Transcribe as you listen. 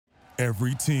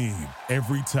Every team,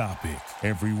 every topic,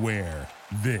 everywhere.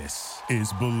 This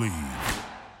is Believe.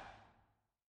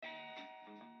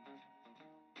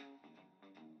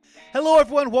 Hello,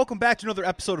 everyone. Welcome back to another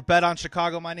episode of Bet on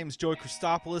Chicago. My name is Joey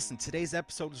Christopoulos, and today's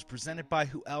episode is presented by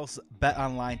who else?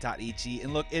 BetOnline.ag.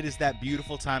 And look, it is that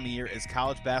beautiful time of year as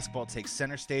college basketball takes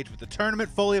center stage with the tournament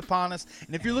fully upon us.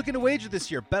 And if you're looking to wager this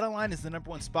year, BetOnline is the number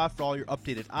one spot for all your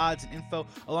updated odds and info,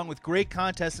 along with great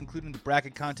contests, including the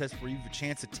bracket contest, where you have a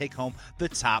chance to take home the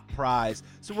top prize.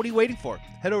 So what are you waiting for?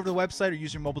 Head over to the website or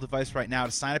use your mobile device right now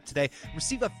to sign up today.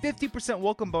 Receive a 50%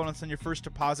 welcome bonus on your first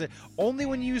deposit only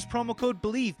when you use promo code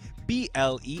BELIEVE.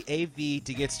 BLEAV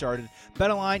to get started.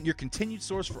 BetOnline, your continued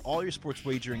source for all your sports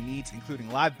wagering needs, including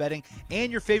live betting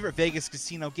and your favorite Vegas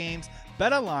casino games.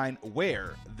 BetOnline,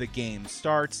 where the game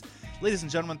starts. Ladies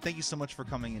and gentlemen, thank you so much for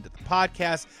coming into the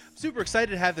podcast. I'm super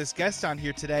excited to have this guest on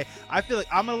here today. I feel like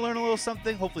I'm going to learn a little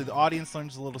something. Hopefully the audience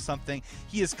learns a little something.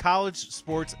 He is college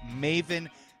sports maven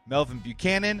Melvin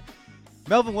Buchanan.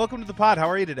 Melvin, welcome to the pod. How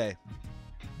are you today?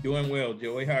 Doing well,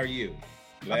 Joey. How are you?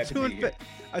 I'm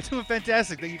doing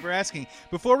fantastic. Thank you for asking.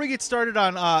 Before we get started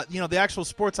on, the actual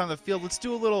sports on the field, let's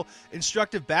do a little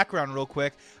instructive background real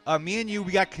quick. Me and you,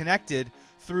 we got connected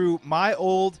through my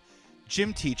old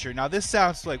gym teacher. Now, this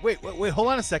sounds like, wait, hold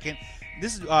on a second.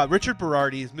 This is Richard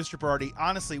Berardi. Mr. Berardi,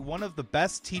 honestly, one of the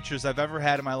best teachers I've ever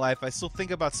had in my life. I still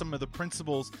think about some of the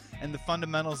principles and the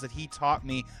fundamentals that he taught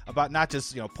me about not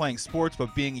just, playing sports,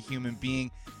 but being a human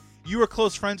being. You were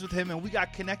close friends with him, and we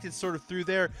got connected sort of through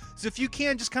there. So if you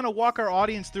can, just kind of walk our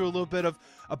audience through a little bit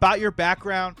about your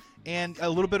background and a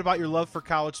little bit about your love for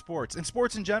college sports and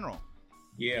sports in general.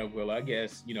 Yeah, well, I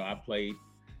guess, I played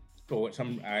sports.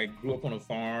 I grew up on a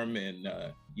farm and,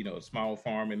 a small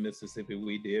farm in Mississippi.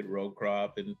 We did row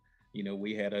crop and,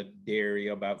 we had a dairy,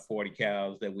 about 40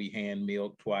 cows that we hand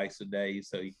milked twice a day.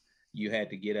 So you had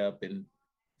to get up and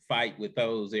fight with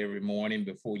those every morning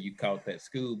before you caught that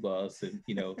school bus. And,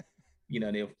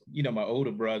 my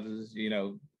older brothers,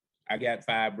 I got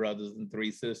 5 brothers and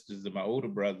 3 sisters, and my older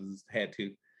brothers had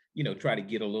to, try to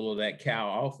get a little of that cow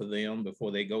off of them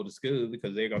before they go to school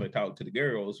because they're going to talk to the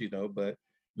girls, but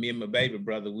me and my baby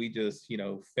brother, we just,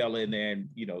 fell in there and,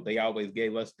 they always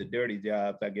gave us the dirty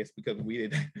jobs, I guess, because we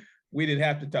didn't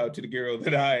have to talk to the girls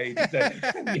at our age.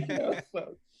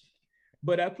 So.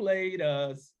 But I played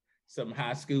some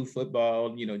high school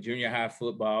football, junior high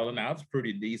football, and I was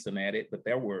pretty decent at it, but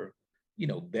there were,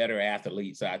 better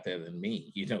athletes out there than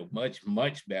me, much,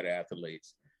 much better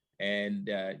athletes. And,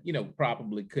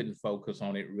 probably couldn't focus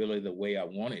on it really the way I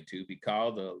wanted to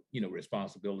because of,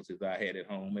 responsibilities I had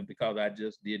at home and because I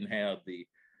just didn't have the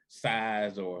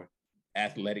size or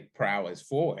athletic prowess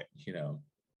for it,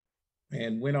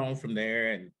 and went on from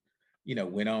there and,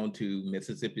 went on to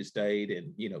Mississippi State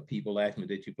and, people asked me,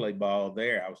 did you play ball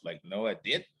there? I was like, no, I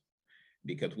didn't,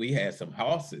 because we had some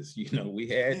horses, we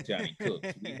had Johnny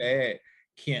Cooks, we had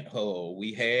Kent Hull,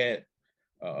 we had,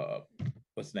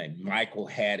 Michael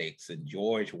Haddix and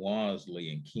George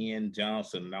Wansley and Ken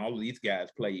Johnson, and all of these guys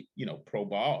played, pro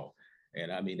ball.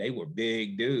 And I mean, they were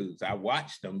big dudes. I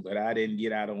watched them, but I didn't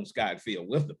get out on Scott Field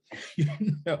with them,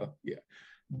 yeah.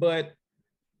 But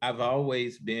I've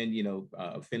always been,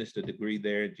 finished a degree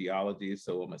there in geology.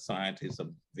 So I'm a scientist.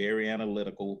 I'm very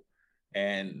analytical.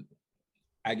 And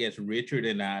I guess Richard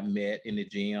and I met in the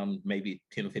gym maybe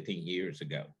 10 or 15 years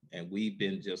ago. And we've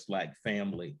been just like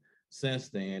family since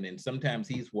then. And sometimes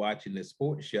he's watching the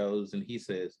sports shows and he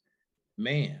says,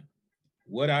 man,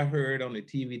 what I heard on the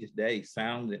TV today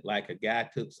sounded like a guy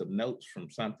took some notes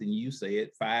from something you said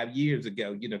 5 years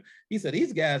ago. He said,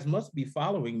 these guys must be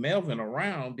following Melvin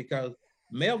around because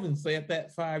Melvin said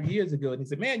that 5 years ago. And he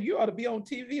said, man, you ought to be on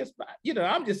TV.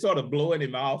 I'm just sort of blowing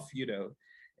him off,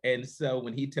 And so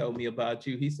when he told me about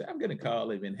you, he said, I'm going to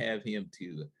call him and have him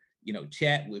to,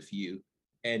 chat with you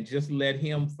and just let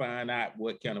him find out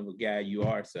what kind of a guy you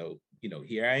are. So,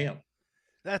 here I am.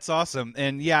 That's awesome.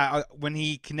 And yeah, when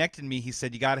he connected me, he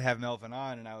said, you got to have Melvin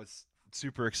on. And I was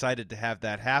super excited to have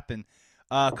that happen.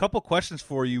 A couple questions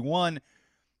for you. One,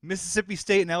 Mississippi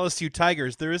State and LSU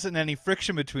Tigers, there isn't any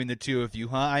friction between the two of you,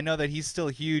 huh? I know that he's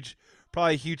still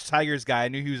probably a huge Tigers guy. I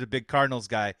knew he was a big Cardinals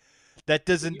guy.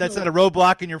 That's not a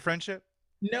roadblock in your friendship?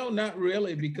 No, not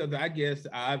really, because I guess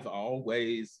I've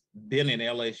always been an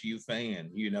LSU fan,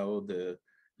 the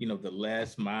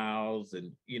Les Miles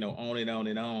and, on and on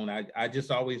and on. I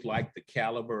just always liked the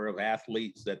caliber of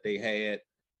athletes that they had.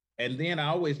 And then I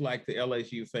always liked the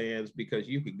LSU fans because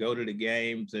you could go to the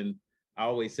games and I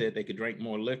always said they could drink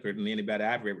more liquor than anybody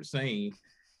I've ever seen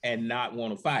and not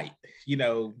want to fight.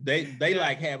 They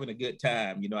like having a good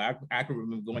time. I can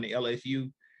remember going to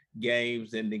LSU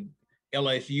games and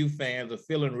LSU fans are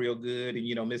feeling real good,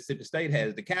 and Mississippi State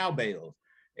has the cowbells.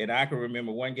 And I can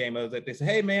remember one game I was at. They said,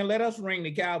 "Hey man, let us ring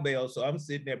the cowbell." So I'm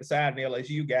sitting there beside the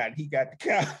LSU guy, and he got the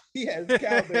cow. He has the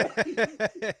cowbell.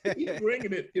 He's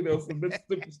ringing it, from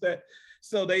Mississippi State.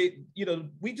 So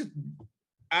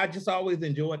I just always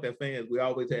enjoyed their fans. We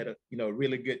always had a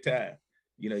really good time.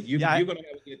 You're gonna have a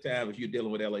good time if you're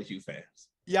dealing with LSU fans.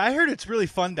 Yeah, I heard it's really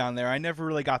fun down there. I never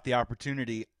really got the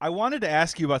opportunity. I wanted to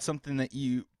ask you about something that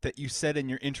you said in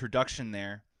your introduction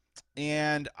there.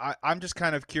 And I'm just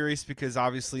kind of curious because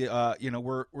obviously,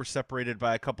 we're separated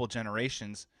by a couple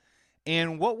generations.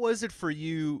 And what was it for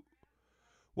you?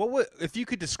 If you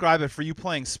could describe it for you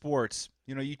playing sports?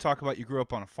 You talk about you grew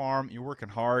up on a farm, you're working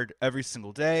hard every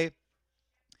single day.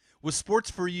 Was sports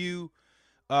for you?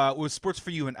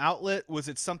 An outlet? Was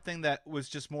it something that was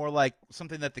just more like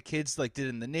something that the kids like did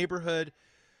in the neighborhood?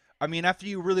 I mean, after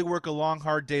you really work a long,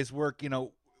 hard day's work,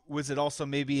 was it also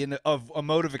maybe of a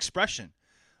mode of expression?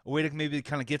 A way to maybe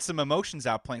kind of get some emotions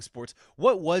out playing sports.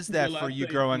 What was that for you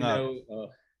growing up?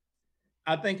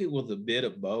 I think it was a bit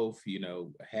of both,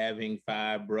 having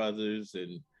 5 brothers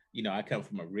and, I come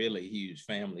from a really huge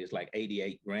family. It's like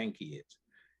 88 grandkids.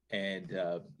 And,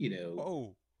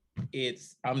 Whoa.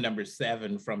 I'm number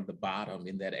 7 from the bottom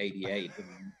in that 88.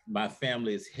 My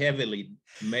family is heavily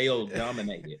male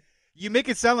dominated. You make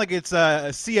it sound like it's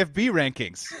CFB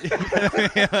rankings.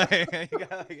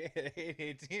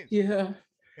 Yeah.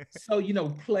 So,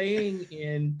 playing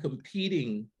and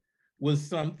competing was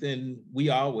something we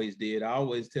always did. I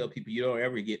always tell people you don't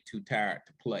ever get too tired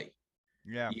to play.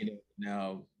 Yeah.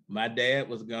 Now my dad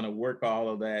was going to work all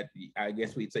of that. I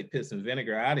guess we'd say piss and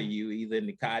vinegar out of you, either in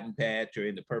the cotton patch or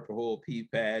in the purple hull pea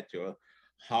patch or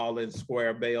hauling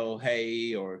square bale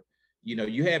hay, or,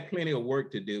 you had plenty of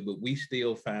work to do, but we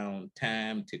still found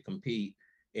time to compete.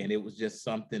 And it was just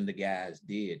something the guys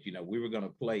did. We were going to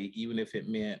play, even if it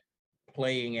meant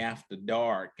playing after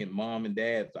dark and mom and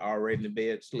dad's already in the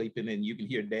bed sleeping and you can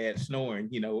hear dad snoring,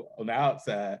 on the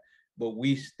outside. But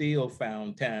we still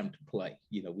found time to play.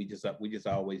 We just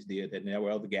always did. And there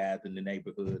were other guys in the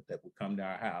neighborhood that would come to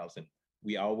our house, and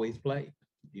we always played.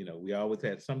 We always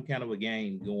had some kind of a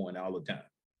game going all the time.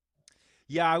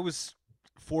 Yeah, I was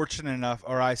fortunate enough,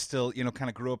 or I still, kind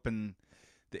of grew up in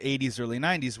the 80s, early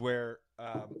 90s, where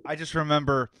I just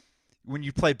remember when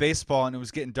you play baseball and it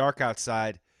was getting dark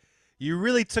outside, you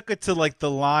really took it to like the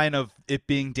line of it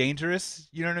being dangerous.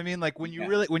 You know what I mean? Like when you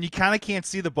when you kind of can't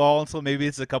see the ball until maybe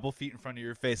it's a couple feet in front of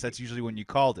your face, that's usually when you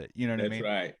called it. You know what I mean?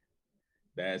 That's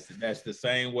right. That's the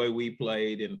same way we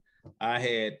played. And I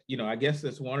had, I guess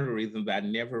that's one of the reasons I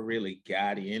never really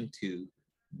got into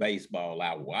baseball.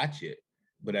 I watch it,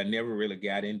 but I never really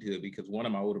got into it because one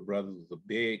of my older brothers was a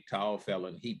big, tall fella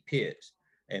and he pitched,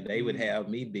 and they would have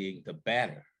me being the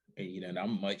batter. And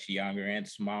I'm much younger and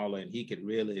smaller, and he could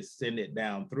really send it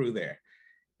down through there.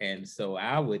 And so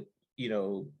I would,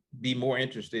 be more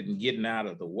interested in getting out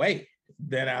of the way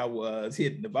than I was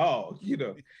hitting the ball,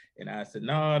 And I said,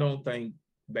 no, I don't think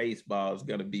baseball is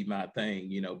going to be my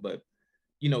thing, But,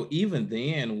 even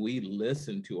then we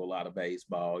listened to a lot of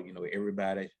baseball,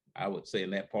 everybody, I would say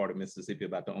in that part of Mississippi,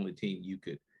 about the only team you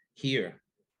could hear,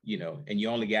 and you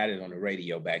only got it on the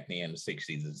radio back then in the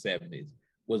 60s and 70s.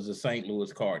 Was the St.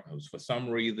 Louis Cardinals. For some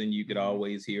reason, you could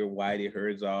always hear Whitey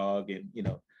Herzog and,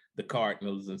 the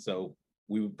Cardinals. And so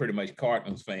we were pretty much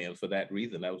Cardinals fans for that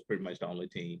reason. That was pretty much the only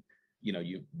team.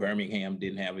 Birmingham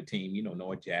didn't have a team,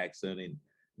 North Jackson, and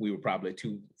we were probably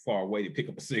too far away to pick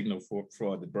up a signal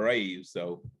for the Braves.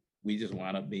 So we just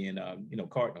wound up being,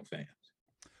 Cardinal fans.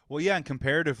 Well, yeah, and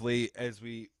comparatively, as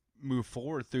we move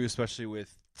forward through, especially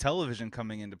with television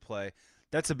coming into play,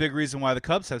 that's a big reason why the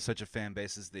Cubs have such a fan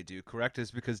base as they do, correct?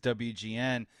 Is because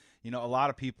WGN, a lot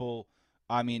of people,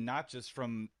 I mean, not just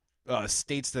from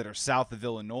states that are south of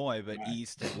Illinois, but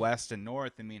east and west and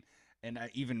north. I mean, and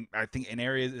even I think in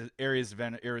areas of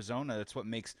Arizona, that's what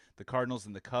makes the Cardinals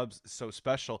and the Cubs so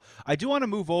special. I do want to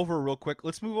move over real quick.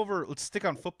 Let's stick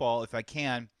on football if I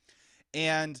can.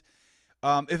 And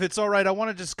if it's all right, I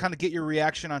want to just kind of get your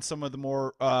reaction on some of the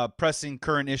more pressing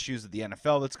current issues of the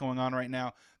NFL that's going on right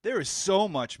now. There is so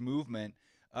much movement,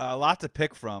 a lot to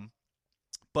pick from,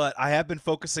 but I have been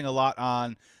focusing a lot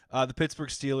on the Pittsburgh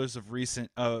Steelers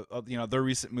their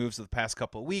recent moves of the past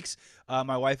couple of weeks.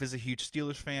 My wife is a huge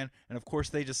Steelers fan, and of course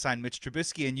they just signed Mitch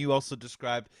Trubisky. And you also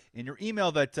described in your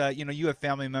email that you have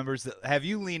family members that have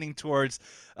you leaning towards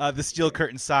the Steel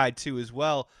Curtain side too as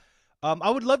well. I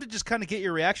would love to just kind of get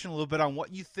your reaction a little bit on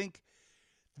what you think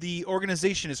the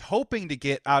organization is hoping to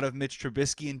get out of Mitch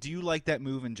Trubisky, and do you like that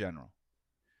move in general?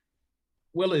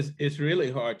 Well, it's really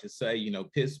hard to say.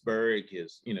 Pittsburgh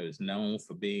is known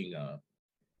for being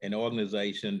an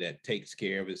organization that takes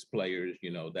care of its players.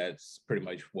 That's pretty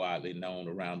much widely known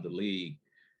around the league.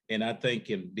 And I think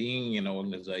in being an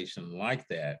organization like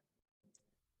that,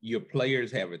 your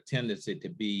players have a tendency to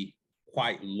be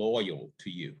quite loyal to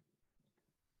you.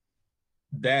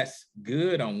 That's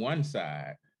good on one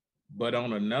side, but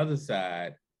on another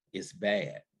side, it's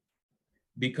bad.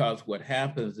 Because what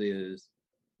happens is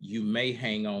you may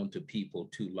hang on to people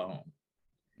too long.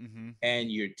 Mm-hmm.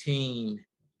 And your team,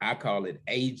 I call it,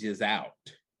 ages out.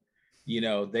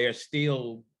 They're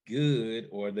still good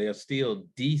or they're still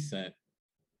decent,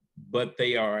 but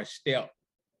they are a step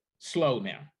slow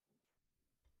now.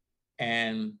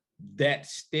 And that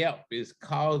step is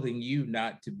causing you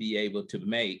not to be able to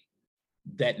make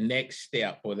that next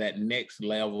step or that next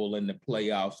level in the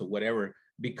playoffs or whatever,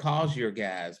 because your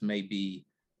guys may be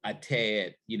a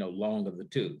tad, long of the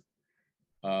tooth.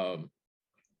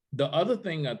 The other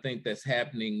thing I think that's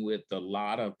happening with a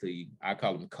lot of I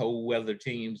call them cold weather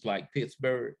teams like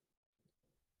Pittsburgh,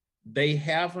 they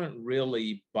haven't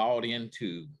really bought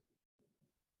into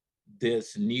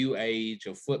this new age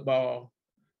of football,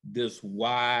 this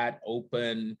wide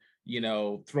open,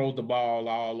 throw the ball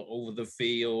all over the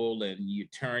field and you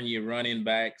turn your running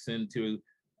backs into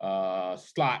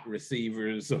slot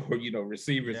receivers or,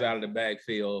 receivers out of the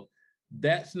backfield.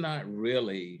 That's not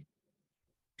really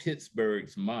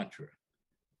Pittsburgh's mantra,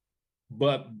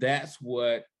 but that's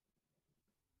what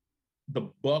the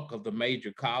bulk of the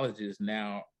major colleges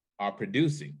now are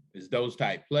producing, is those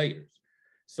type players.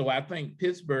 So I think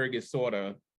Pittsburgh is sort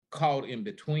of caught in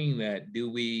between that.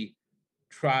 Do we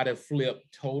try to flip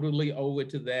totally over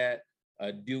to that?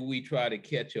 Do we try to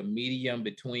catch a medium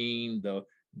between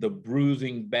the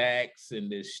bruising backs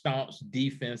and the staunch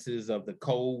defenses of the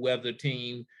cold weather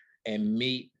team and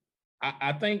meet?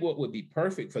 I think what would be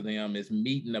perfect for them is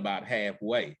meeting about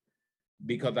halfway,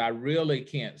 because I really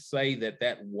can't say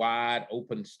that wide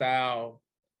open style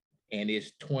and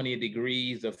it's 20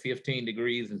 degrees or 15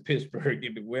 degrees in Pittsburgh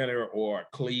in the winter, or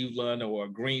Cleveland or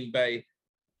Green Bay,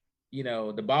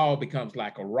 the ball becomes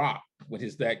like a rock when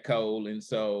it's that cold. And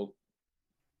so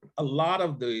a lot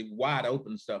of the wide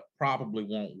open stuff probably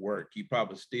won't work. You're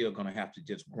probably still going to have to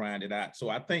just grind it out. So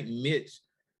I think Mitch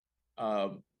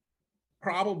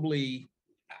probably,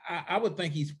 I would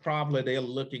think they're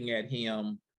looking at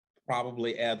him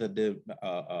probably as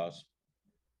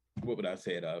what would I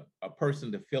say, a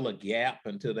person to fill a gap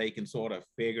until they can sort of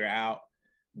figure out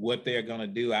what they're going to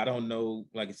do. I don't know,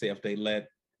 like I say, if they let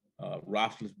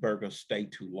Roethlisberger stay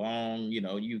too long,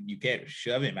 you can't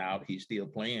shove him out. He's still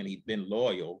playing. He's been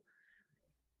loyal.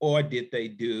 Or did they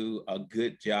do a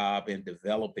good job in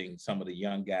developing some of the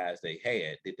young guys they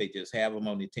had? Did they just have them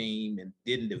on the team and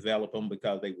didn't develop them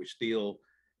because they were still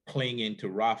clinging to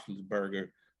Roethlisberger?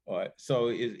 So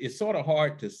it's sort of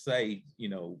hard to say,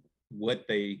 what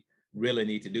they really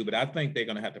need to do. But I think they're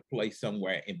going to have to play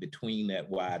somewhere in between that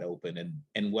wide open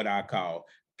and what I call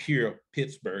pure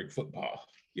Pittsburgh football.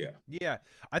 Yeah. Yeah.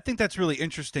 I think that's really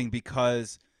interesting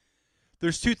because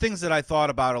there's two things that I thought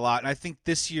about a lot, and I think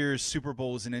this year's Super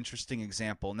Bowl is an interesting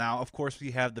example. Now, of course,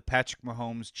 we have the Patrick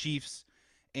Mahomes Chiefs,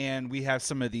 and we have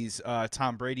some of these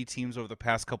Tom Brady teams over the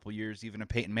past couple of years, even a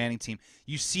Peyton Manning team.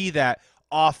 You see that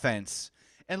offense.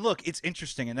 And look, it's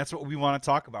interesting, and that's what we want to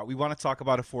talk about. We want to talk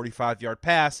about a 45-yard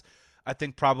pass, I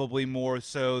think probably more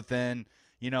so than,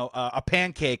 a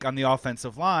pancake on the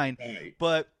offensive line. Right.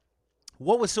 But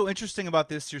what was so interesting about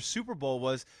this year's Super Bowl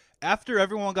was after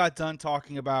everyone got done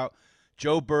talking about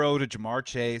Joe Burrow to Jamar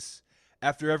Chase,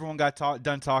 after everyone got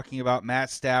done talking about Matt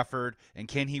Stafford and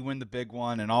can he win the big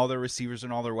one and all their receivers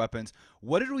and all their weapons,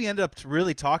 what did we end up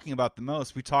really talking about the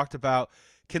most? We talked about,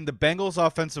 can the Bengals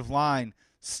offensive line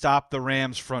stop the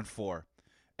Rams front four?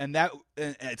 And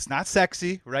it's not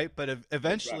sexy, right? But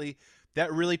eventually Right.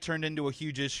 That really turned into a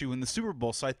huge issue in the Super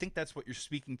Bowl. So I think that's what you're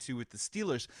speaking to with the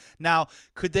Steelers. Now,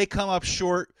 could they come up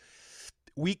short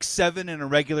week 7 in a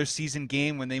regular season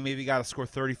game when they maybe got to score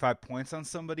 35 points on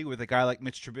somebody with a guy like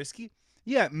Mitch Trubisky?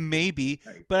 Yeah, maybe.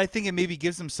 Right. But I think it maybe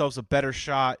gives themselves a better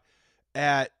shot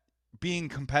at being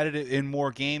competitive in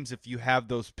more games if you have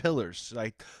those pillars,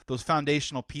 like those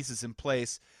foundational pieces in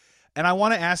place. And I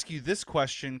want to ask you this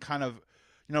question kind of,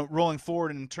 rolling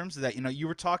forward in terms of that. You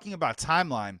were talking about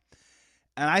timeline,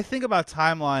 and I think about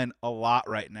timeline a lot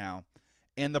right now.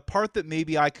 And the part that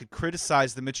maybe I could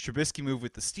criticize the Mitch Trubisky move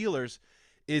with the Steelers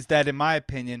is that, in my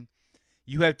opinion,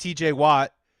 you have TJ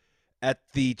Watt at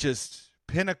the just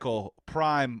pinnacle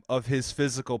prime of his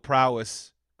physical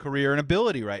prowess, career, and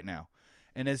ability right now.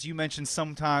 And as you mentioned,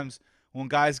 sometimes when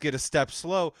guys get a step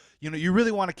slow, you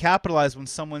really want to capitalize when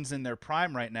someone's in their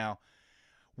prime right now.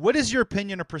 What is your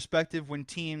opinion or perspective when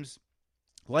teams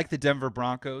like the Denver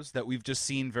Broncos that we've just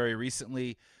seen very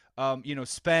recently,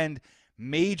 spend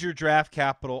major draft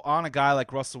capital on a guy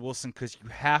like Russell Wilson because you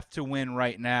have to win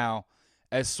right now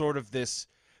as sort of this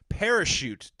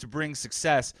parachute to bring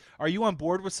success. Are you on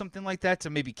board with something like that to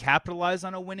maybe capitalize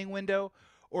on a winning window?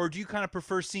 Or do you kind of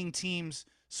prefer seeing teams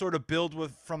sort of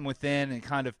build from within and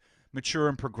kind of mature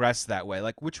and progress that way?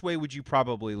 Like, which way would you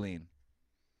probably lean?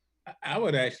 I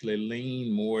would actually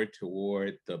lean more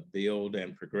toward the build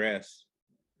and progress.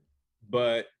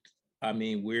 But I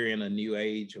mean, we're in a new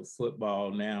age of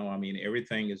football now. I mean,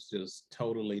 everything is just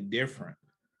totally different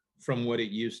from what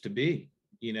it used to be,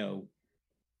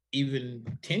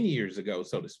 even 10 years ago,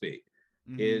 so to speak.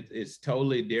 Mm-hmm. It's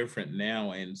totally different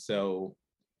now. And so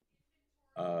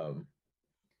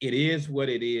it is what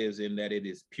it is in that it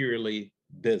is purely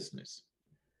business.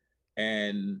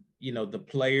 And, the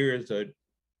players are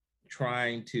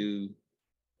trying to,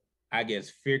 I guess,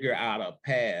 figure out a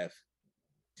path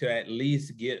to at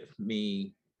least get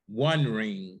me one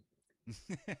ring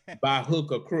by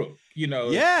hook or crook,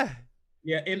 Yeah.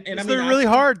 Yeah. And I mean, they're really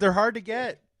hard. They're hard to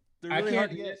get. I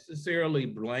can't necessarily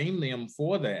blame them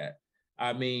for that.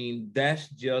 I mean, that's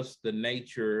just the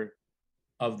nature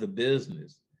of the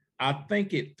business. I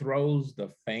think it throws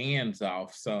the fans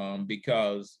off some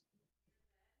because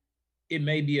it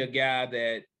may be a guy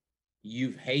that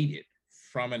you've hated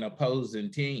from an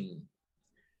opposing team,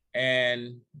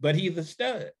 but he's a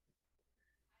stud.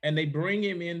 And they bring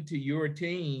him into your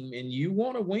team and you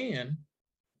want to win.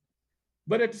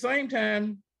 But at the same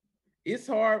time, it's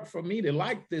hard for me to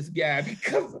like this guy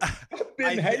because I've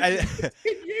been hating for 10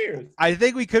 years. I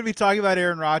think we could be talking about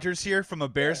Aaron Rodgers here from a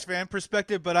Bears fan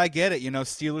perspective, but I get it.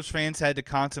 Steelers fans had to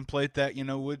contemplate that,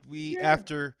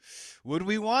 would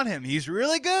we want him? He's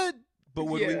really good, but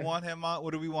would we want him on?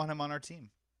 Would we want him on our team?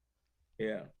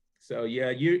 Yeah. So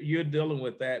you're dealing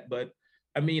with that, but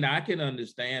I mean, I can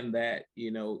understand that,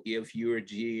 if you're a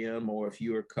GM or if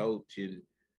you're a coach and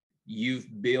you've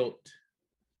built,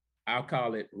 I'll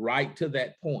call it right to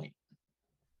that point,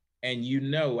 and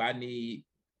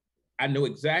I know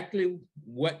exactly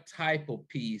what type of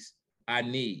piece I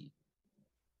need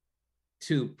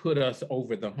to put us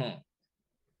over the hump.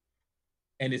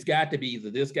 And it's got to be either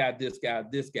this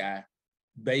guy,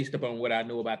 based upon what I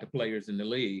know about the players in the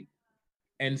league.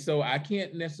 And so I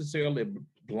can't necessarily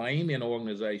blame an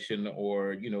organization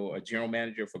or, a general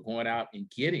manager for going out and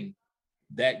getting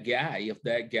that guy if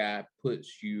that guy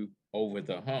puts you over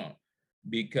the hump,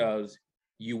 because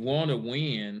you want to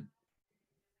win,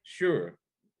 sure,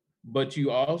 but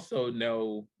you also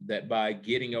know that by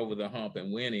getting over the hump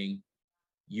and winning,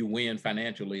 you win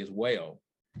financially as well.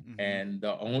 Mm-hmm. And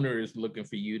the owner is looking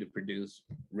for you to produce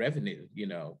revenue.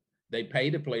 They pay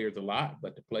the players a lot,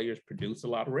 but the players produce a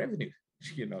lot of revenue.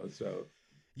 So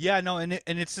yeah, no, and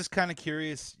it's just kind of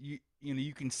curious.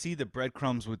 You can see the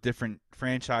breadcrumbs with different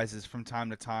franchises from time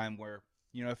to time where,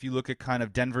 if you look at kind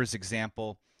of Denver's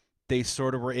example, they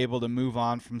sort of were able to move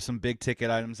on from some big ticket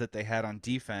items that they had on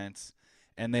defense.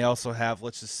 And they also have,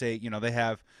 let's just say, they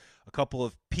have a couple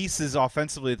of pieces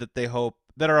offensively that they hope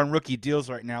that are on rookie deals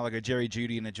right now, like a Jerry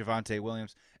Jeudy and a Javonte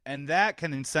Williams. And that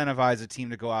can incentivize a team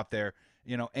to go out there,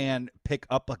 and pick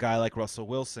up a guy like Russell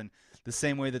Wilson, the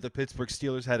same way that the Pittsburgh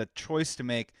Steelers had a choice to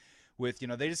make with,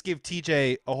 they just gave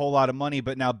TJ a whole lot of money,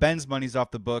 but now Ben's money's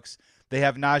off the books. They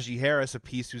have Najee Harris, a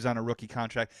piece who's on a rookie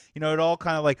contract. It all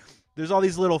kind of like, there's all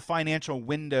these little financial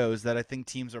windows that I think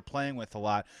teams are playing with a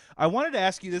lot. I wanted to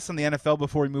ask you this on the NFL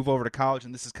before we move over to college,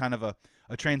 and this is kind of a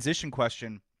transition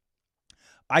question.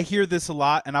 I hear this a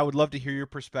lot, and I would love to hear your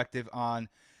perspective on,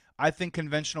 I think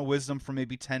conventional wisdom from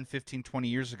maybe 10, 15, 20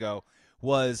 years ago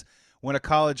was when a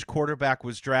college quarterback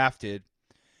was drafted,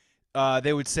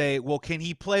 they would say, well, can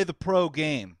he play the pro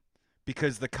game?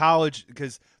 Because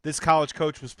this college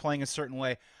coach was playing a certain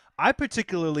way. I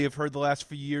particularly have heard the last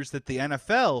few years that the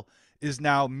NFL is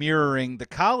now mirroring the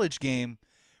college game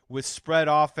with spread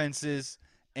offenses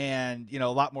and, a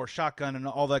lot more shotgun and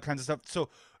all that kinds of stuff. So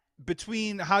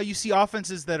between how you see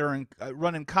offenses that are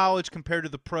run in college compared to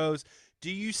the pros, do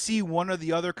you see one or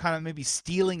the other kind of maybe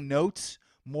stealing notes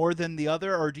more than the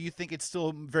other, or do you think it's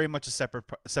still very much a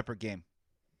separate game?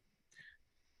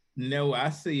 No,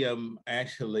 I see them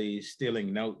actually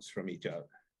stealing notes from each other.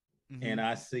 Mm-hmm. And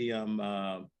I see them,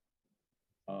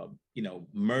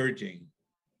 merging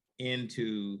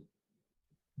into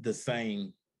the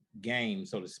same game,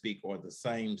 so to speak, or the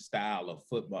same style of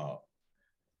football.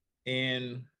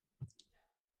 And,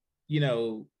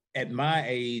 at my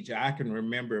age, I can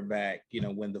remember back,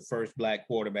 when the first black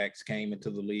quarterbacks came into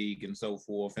the league and so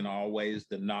forth, and always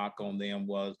the knock on them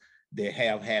was, They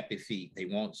have happy feet. They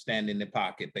won't stand in the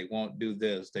pocket. They won't do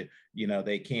this.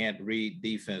 They can't read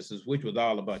defenses, which was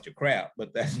all a bunch of crap.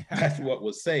 But that's what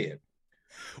was said.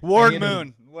 Ward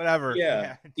Moon, whatever.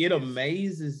 Yeah, it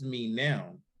amazes me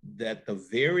now that the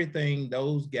very thing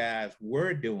those guys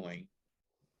were doing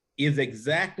is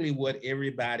exactly what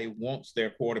everybody wants their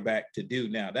quarterback to do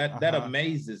now. That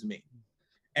amazes me.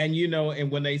 And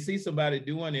and when they see somebody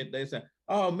doing it, they say,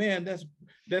 "Oh man,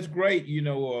 that's great,"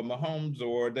 or Mahomes,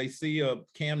 or they see a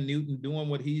Cam Newton doing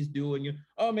what he's doing.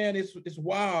 Oh man, it's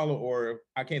wild. Or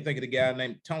I can't think of the guy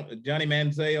named Johnny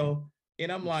Manziel,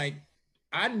 and I'm like,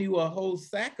 I knew a whole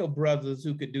sack of brothers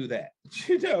who could do that.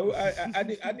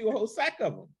 I knew a whole sack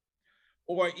of them.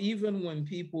 Or even when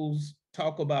people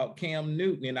talk about Cam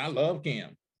Newton, and I love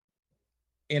Cam,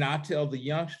 and I tell the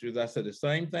youngsters, I said the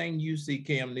same thing you see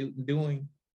Cam Newton doing.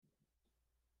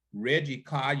 Reggie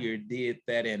Collier did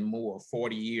that and more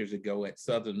 40 years ago at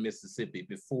Southern Mississippi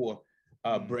before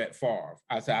Brett Favre.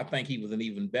 I said, I think he was an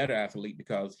even better athlete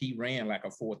because he ran like a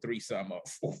 4.3 something or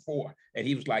 4.4, and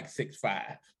he was like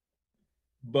 6'5".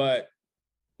 But,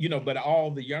 but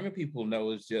all the younger people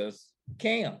know is just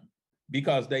Cam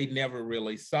because they never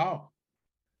really saw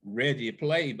Reggie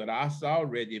play. But I saw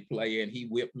Reggie play, and he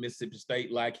whipped Mississippi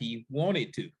State like he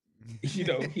wanted to. He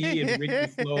and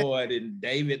Ricky Floyd and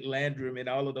David Landrum and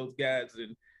all of those guys.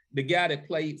 And the guy that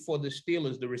played for the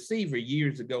Steelers, the receiver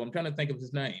years ago, I'm trying to think of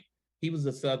his name. He was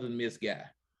a Southern Miss guy.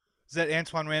 Is that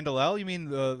Antoine Randall? You mean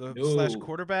the slash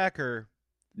quarterback or?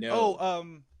 No.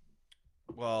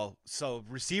 Well, so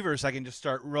receivers, I can just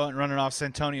start running off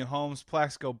Santonio Holmes,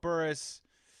 Plaxico Burress.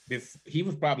 He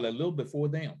was probably a little before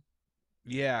them.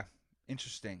 Yeah,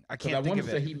 interesting. I want to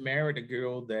say he married a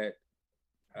girl that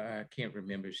I can't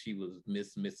remember. She was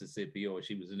Miss Mississippi or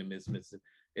she was in the Miss Mississippi.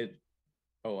 I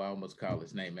almost call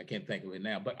his name. I can't think of it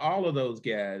now. But all of those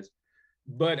guys.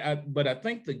 But I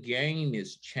think the game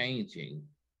is changing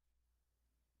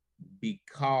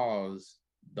because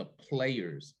the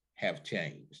players have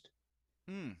changed.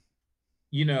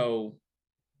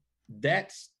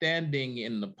 That standing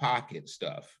in the pocket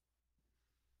stuff,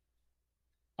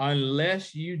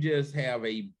 unless you just have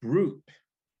a brute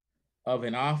of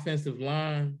an offensive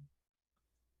line,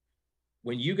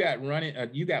 when you got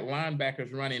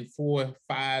linebackers running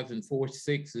 4.5s and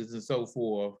 4.6s and so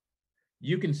forth,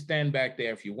 you can stand back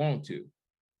there if you want to.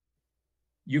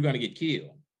 You're going to get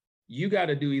killed. You got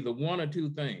to do either one or two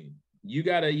things. You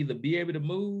got to either be able to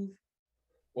move,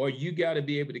 or you got to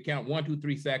be able to count 1, 2,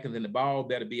 3 seconds, and the ball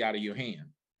better be out of your hand.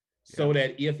 So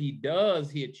that if he does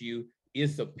hit you,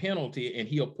 it's a penalty and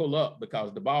he'll pull up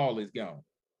because the ball is gone.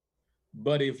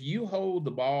 But if you hold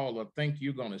the ball or think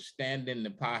you're going to stand in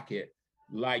the pocket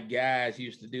like guys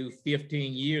used to do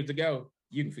 15 years ago,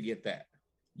 you can forget that.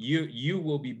 You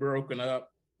will be broken up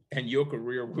and your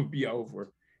career will be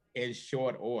over in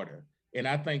short order. And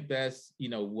I think that's,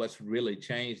 what's really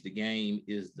changed the game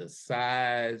is the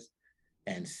size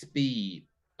and speed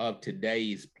of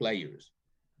today's players.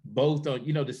 Both on,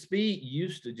 the speed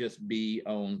used to just be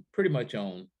pretty much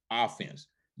on offense.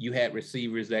 You had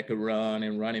receivers that could run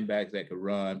and running backs that could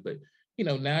run, but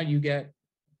now you got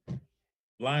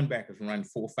linebackers run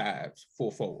 4.5s,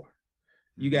 4.4.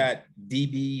 You got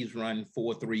DBs run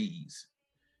 4.3s.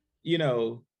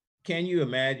 Can you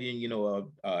imagine,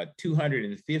 a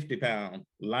 250-pound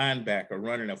linebacker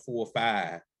running a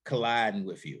 4.5 colliding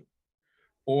with you,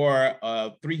 or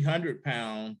a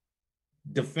 300-pound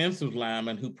defensive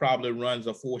lineman who probably runs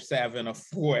a 4.7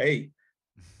 or 4.8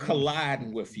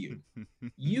 colliding with you?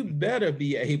 You better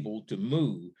be able to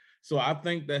move. So I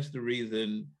think that's the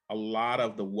reason a lot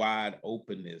of the wide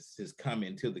openness has come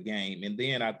into the game. And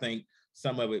then I think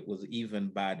some of it was even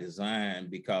by design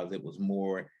because it was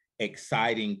more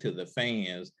exciting to the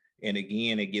fans. And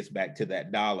again, it gets back to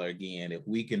that dollar again. If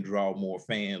we can draw more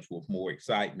fans with more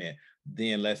excitement,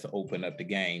 then let's open up the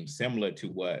game, similar to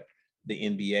what the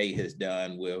NBA has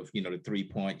done with, the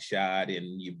 3-point shot,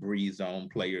 and you breeze on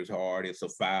players hard. It's a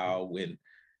foul when,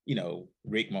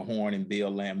 Rick Mahorn and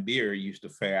Bill Laimbeer used to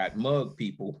fair out mug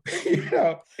people,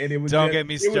 and it was get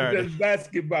me started. It was just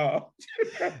basketball.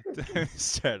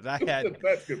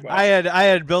 I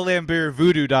had Bill Laimbeer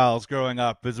voodoo dolls growing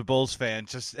up as a Bulls fan,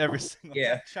 just every single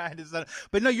trying to.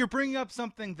 But no, you're bringing up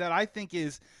something that I think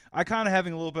is I kind of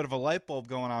having a little bit of a light bulb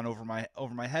going on over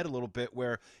my head a little bit.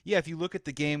 Where if you look at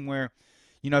the game where,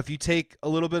 if you take a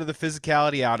little bit of the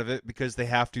physicality out of it because they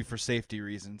have to for safety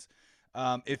reasons.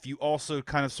 If you also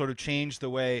kind of sort of change the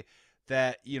way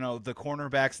that, the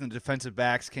cornerbacks and the defensive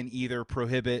backs can either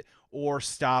prohibit or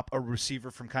stop a receiver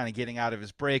from kind of getting out of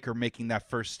his break or making that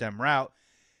first stem route.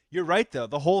 You're right, though.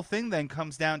 The whole thing then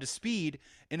comes down to speed.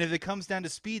 And if it comes down to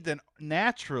speed, then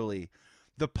naturally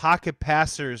the pocket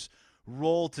passer's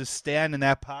role to stand in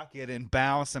that pocket and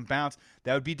bounce and bounce,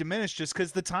 that would be diminished just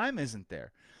because the time isn't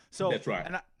there. So That's right.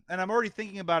 And I'm already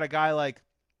thinking about a guy like,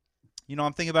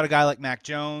 I'm thinking about a guy like Mac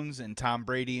Jones and Tom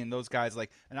Brady and those guys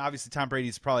and obviously Tom Brady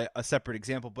is probably a separate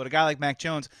example, but a guy like Mac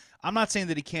Jones, I'm not saying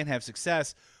that he can't have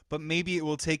success, but maybe it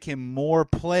will take him more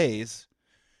plays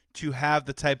to have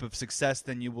the type of success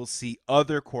than you will see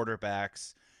other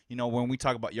quarterbacks. When we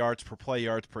talk about yards per play,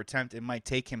 yards per attempt, it might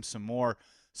take him some more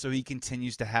so he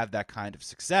continues to have that kind of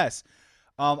success.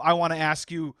 I want to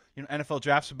ask you, NFL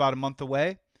draft's about a month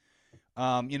away.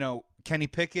 Kenny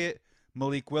Pickett,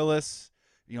 Malik Willis,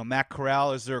 Matt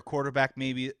Corral, is there a quarterback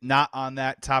maybe not on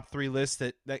that top 3 list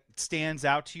that stands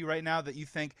out to you right now that you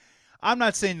think, I'm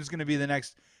not saying who's going to be the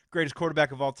next greatest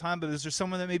quarterback of all time, but is there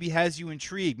someone that maybe has you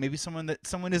intrigued, maybe someone that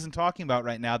someone isn't talking about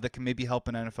right now that can maybe help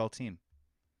an NFL team?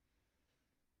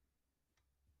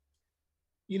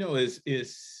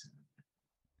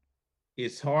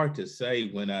 It's hard to say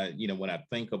when I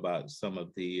think about some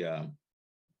of the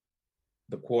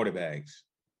quarterbacks,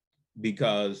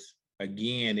 because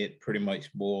again, it pretty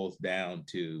much boils down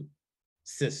to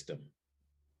system.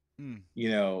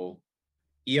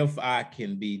 If I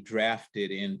can be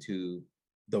drafted into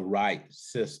the right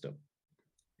system,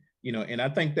 and I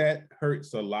think that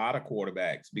hurts a lot of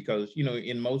quarterbacks because,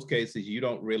 in most cases, you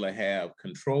don't really have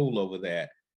control over that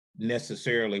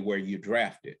necessarily where you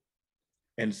drafted.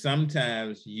 And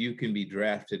sometimes you can be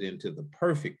drafted into the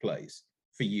perfect place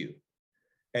for you.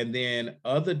 And then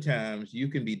other times you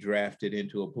can be drafted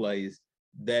into a place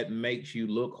that makes you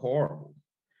look horrible.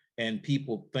 And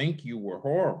people think you were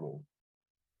horrible.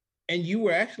 And you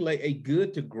were actually a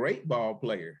good to great ball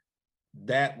player.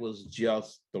 That was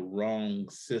just the wrong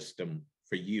system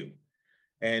for you.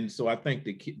 And so I think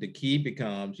the key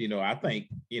becomes, I think,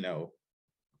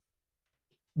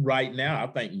 right now, I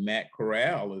think Matt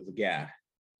Corral is a guy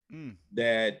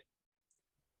that,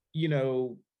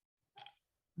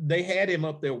 they had him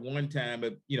up there one time,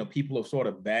 but, people have sort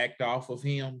of backed off of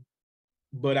him.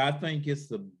 But I think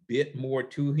it's a bit more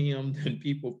to him than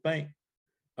people think.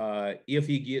 If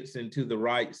he gets into the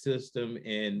right system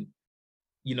and,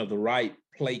 the right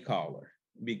play caller,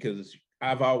 because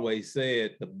I've always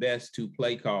said the best 2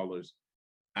 play callers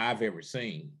I've ever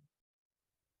seen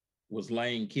was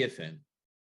Lane Kiffin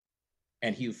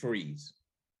and Hugh Freeze.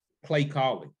 Play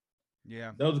calling.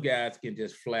 Yeah. Those guys can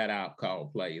just flat out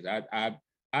call plays.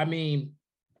 I mean,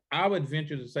 I would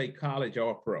venture to say college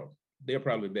or pro, they're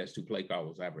probably the best 2 play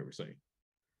callers I've ever seen.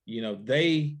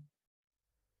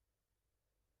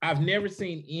 I've never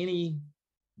seen any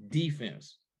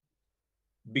defense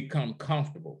become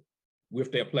comfortable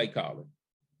with their play calling.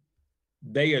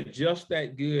 They are just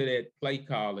that good at play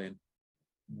calling.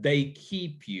 They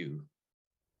keep you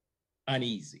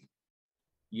uneasy.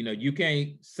 You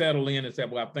can't settle in and say,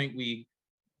 well, I think we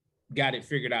got it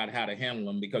figured out how to handle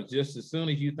them, because just as soon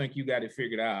as you think you got it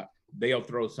figured out, they'll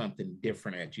throw something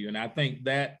different at you. And I think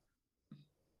that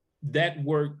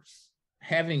works.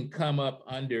 Having come up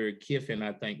under Kiffin,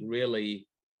 I think really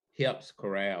helps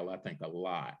Corral, I think, a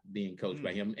lot, being coached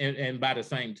by him. And by the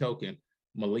same token,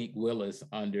 Malik Willis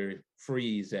under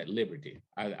Freeze at Liberty.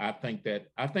 I think that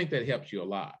helps you a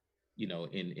lot,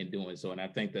 in doing so. And I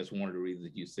think that's one of the reasons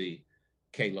you see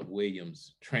Caleb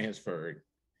Williams transferred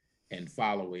and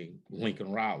following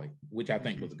Lincoln Riley, which I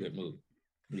think was a good move.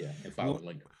 Yeah, and following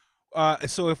Lincoln.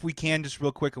 So if we can, just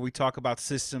real quick, if we talk about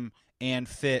system and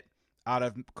fit out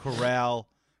of Corral,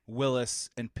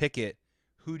 Willis, and Pickett,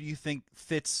 who do you think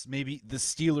fits maybe the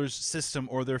Steelers' system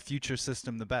or their future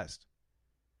system the best?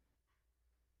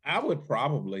 I would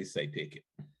probably say Pickett.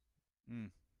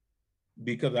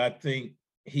 Because I think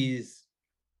he's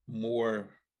more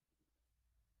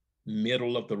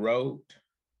middle of the road.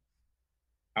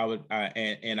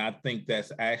 I think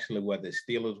that's actually where the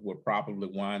Steelers would probably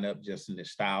wind up, just in the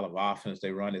style of offense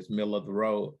they run, is middle of the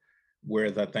road.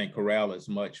 Whereas I think Corral is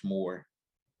much more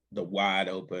the wide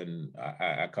open,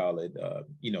 I call it,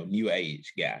 new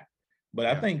age guy. But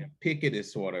I think Pickett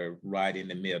is sort of right in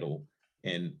the middle.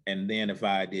 And then if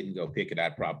I didn't go Pickett,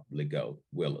 I'd probably go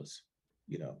Willis,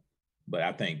 But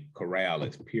I think Corral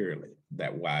is purely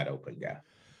that wide open guy.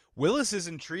 Willis is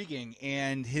intriguing,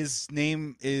 and his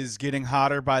name is getting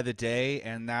hotter by the day.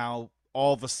 And now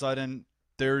all of a sudden,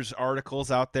 there's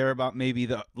articles out there about maybe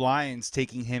the Lions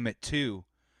taking him at 2.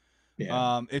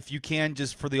 Yeah. If you can,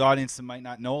 just for the audience that might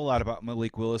not know a lot about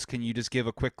Malik Willis, can you just give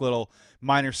a quick little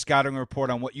minor scouting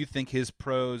report on what you think his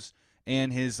pros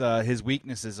and his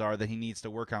weaknesses are that he needs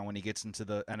to work on when he gets into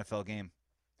the NFL game?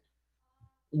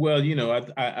 Well,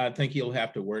 I think he'll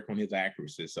have to work on his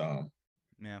accuracy some,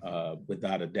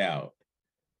 without a doubt.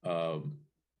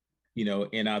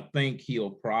 And I think he'll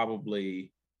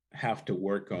probably have to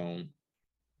work on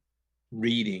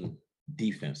reading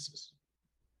defenses,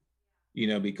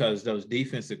 because those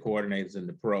defensive coordinators and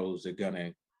the pros are going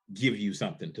to give you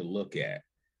something to look at.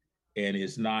 And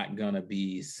it's not going to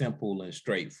be simple and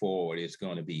straightforward. It's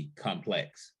going to be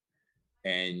complex.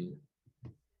 And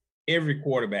every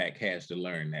quarterback has to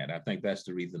learn that. I think that's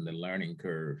the reason the learning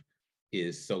curve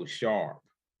is so sharp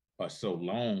or so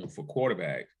long for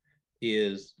quarterbacks,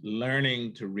 is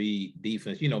learning to read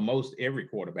defense. Most every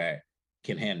quarterback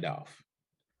can hand off.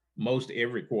 Most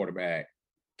every quarterback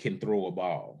can throw a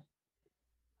ball.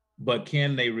 But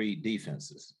can they read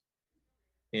defenses?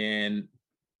 And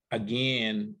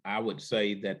again, I would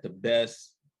say that the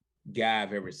best guy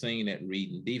I've ever seen at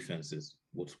reading defenses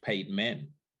was Peyton Manning.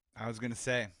 I was going to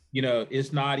say.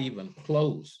 It's not even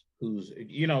close.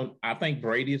 I think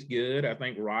Brady is good. I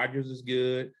think Rodgers is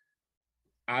good.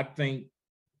 I think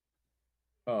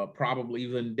probably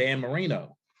even Dan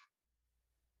Marino.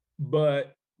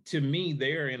 But to me,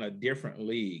 they're in a different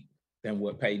league than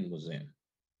what Peyton was in.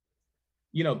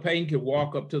 Peyton could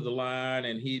walk up to the line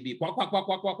and he'd be quack, quack, quack,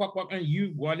 quack, quack, quack, quack, and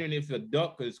you wondering if a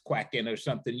duck is quacking or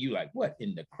something. You like, what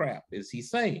in the crap is he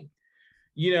saying?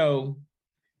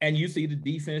 And you see the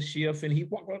defense shift and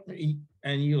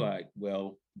and you like,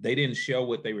 well, they didn't show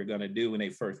what they were going to do when they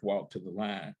first walked to the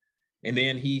line. And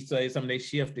then he says something, they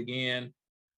shift again.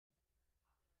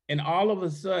 And all of a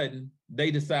sudden,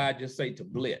 they decide just say to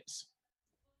blitz.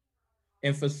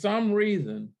 And for some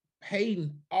reason,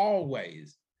 Peyton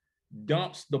always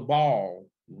dumps the ball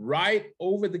right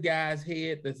over the guy's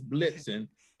head that's blitzing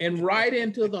and right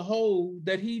into the hole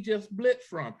that he just blitzed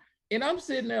from. And I'm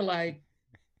sitting there like,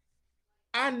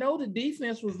 I know the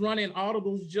defense was running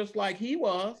audibles just like he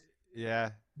was. Yeah.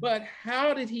 But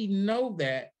how did he know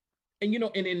that? And,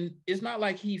 and then it's not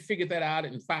like he figured that out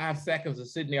in 5 seconds of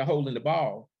sitting there holding the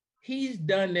ball. He's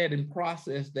done that and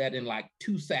processed that in like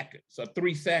 2 seconds or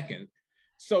 3 seconds.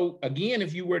 So again,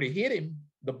 if you were to hit him,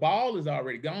 the ball is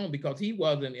already gone because he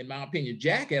wasn't, in my opinion,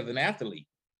 Jack as an athlete.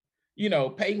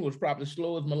 Peyton was probably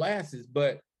slow as molasses,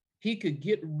 but he could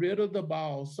get rid of the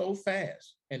ball so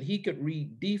fast and he could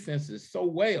read defenses so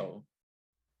well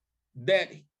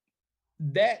that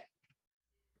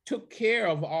took care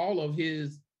of all of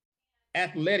his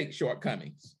athletic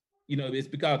shortcomings. It's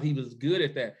because he was good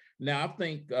at that. Now, I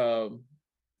think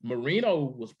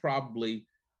Marino was probably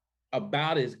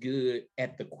about as good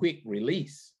at the quick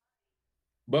release,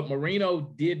 but Marino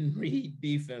didn't read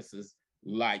defenses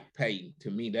like Peyton. To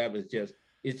me,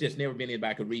 it's just never been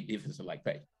anybody could read defenses like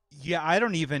Peyton. Yeah,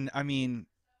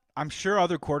 I'm sure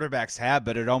other quarterbacks have,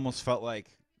 but it almost felt like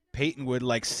Peyton would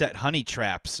like set honey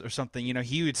traps or something.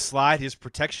 He would slide his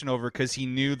protection over because he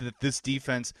knew that this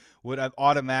defense would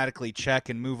automatically check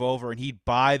and move over, and he'd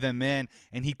buy them in,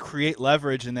 and he'd create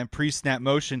leverage and then pre-snap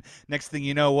motion. Next thing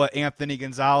you know, Anthony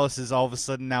Gonzalez is all of a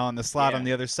sudden now on the slot on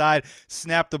the other side,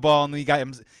 snap the ball,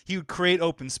 and he would create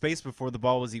open space before the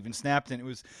ball was even snapped, and it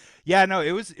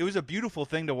was a beautiful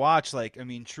thing to watch.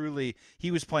 Truly, he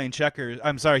was playing checkers.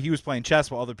 I'm sorry, he was playing chess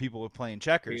while other people were playing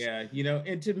checkers. Yeah,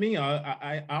 and to me,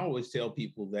 I always tell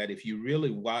people that if you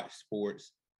really watch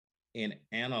sports and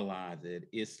analyze it,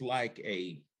 it's like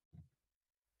a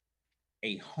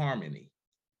harmony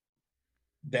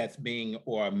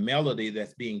or a melody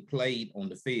that's being played on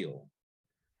the field.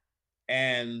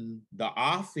 And the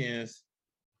offense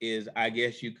is, I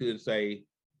guess you could say,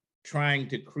 trying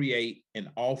to create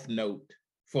an off note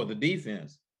for the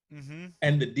defense. Mm-hmm.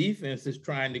 And the defense is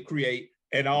trying to create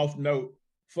an off note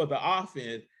for the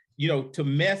offense, to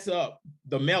mess up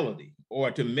the melody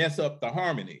or to mess up the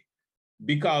harmony.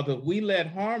 Because if we let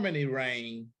harmony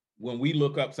reign when we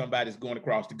look up somebody's going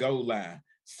across the goal line,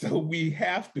 so we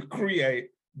have to create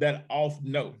that off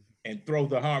note and throw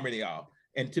the harmony off.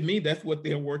 And to me, that's what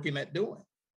they're working at doing.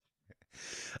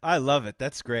 I love it.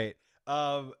 That's great.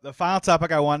 The final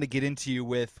topic I wanted to get into you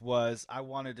with was I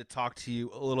wanted to talk to you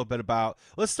a little bit about,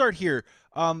 let's start here.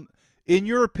 In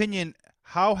your opinion,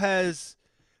 how has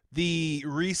the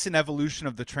recent evolution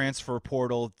of the transfer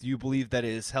portal, do you believe that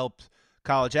it has helped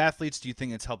college athletes? Do you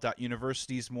think it's helped out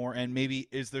universities more? And maybe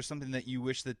is there something that you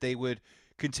wish that they would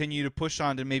continue to push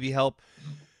on to maybe help,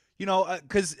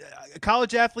 because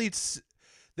college athletes,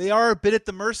 they are a bit at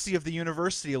the mercy of the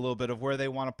university a little bit of where they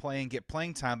want to play and get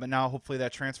playing time. But now hopefully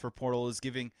that transfer portal is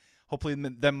giving hopefully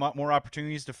them more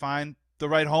opportunities to find the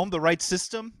right home, the right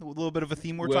system, a little bit of a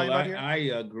theme we're talking about here. I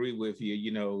agree with you.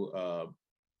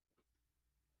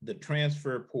 The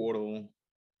transfer portal,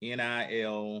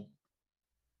 NIL,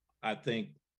 I think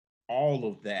all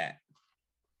of that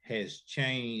has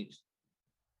changed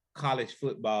college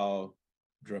football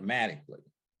dramatically.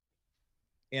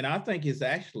 And I think it's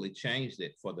actually changed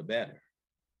it for the better.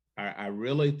 I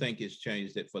really think it's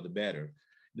changed it for the better.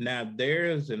 Now,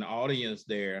 there's an audience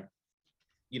there,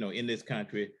 in this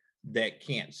country that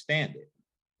can't stand it.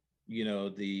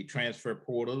 The transfer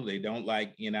portal, they don't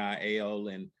like NIL,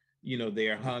 and,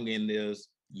 they're hung in this,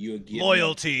 you're getting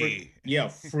loyalty.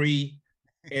 Free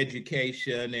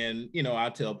education. And, I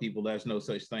tell people there's no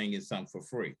such thing as something for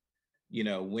free.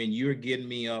 When you're getting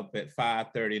me up at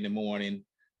 5:30 in the morning,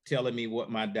 telling me what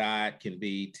my diet can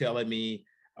be, telling me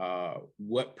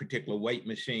what particular weight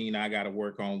machine I got to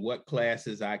work on, what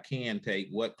classes I can take,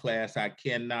 what class I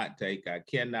cannot take, I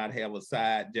cannot have a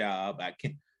side job,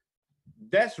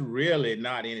 that's really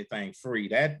not anything free.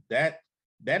 That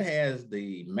has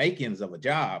the makings of a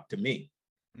job to me.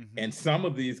 Mm-hmm. And some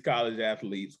of these college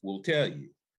athletes will tell you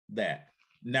that.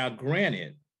 Now,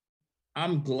 granted,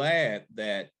 I'm glad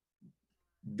that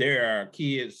there are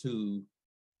kids who,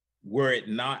 were it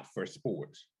not for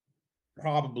sports,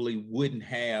 probably wouldn't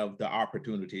have the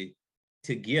opportunity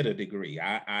to get a degree.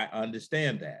 I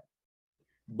understand that.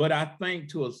 But I think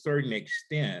to a certain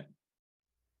extent,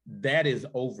 that is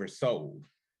oversold.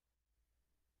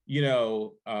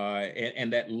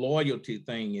 And that loyalty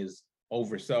thing is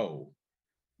oversold,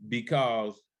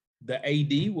 because the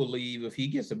AD will leave if he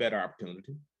gets a better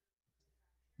opportunity.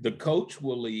 The coach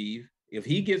will leave if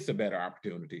he gets a better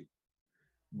opportunity.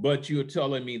 But you're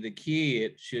telling me the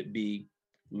kid should be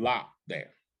locked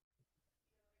there.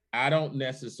 I don't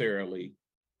necessarily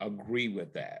agree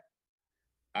with that.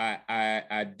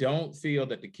 I don't feel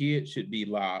that the kid should be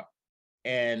locked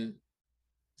and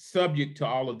subject to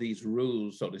all of these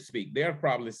rules, so to speak. There are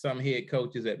probably some head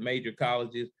coaches at major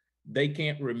colleges, they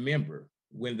can't remember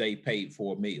when they paid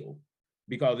for a meal,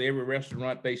 because every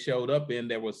restaurant they showed up in,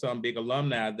 there was some big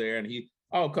alumni there, and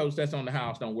coach, that's on the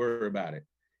house, don't worry about it.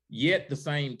 Yet the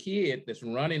same kid that's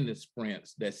running the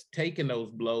sprints, that's taking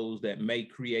those blows that may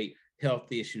create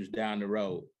health issues down the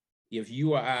road, if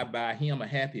you or I buy him a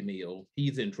Happy Meal,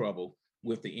 he's in trouble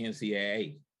with the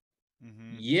NCAA.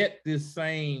 Mm-hmm. Yet this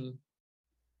same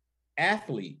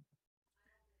athlete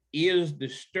is the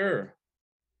stir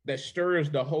that stirs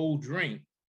the whole drink.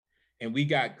 And we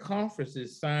got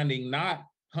conferences signing not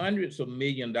hundreds of $1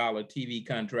 million TV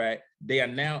contract, they are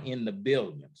now in the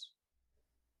billions.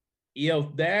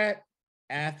 If that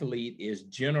athlete is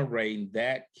generating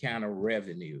that kind of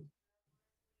revenue,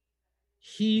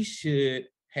 he should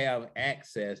have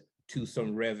access to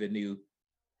some revenue,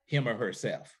 him or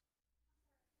herself.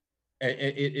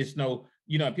 It's no,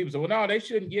 people say, well, no, they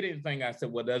shouldn't get anything. I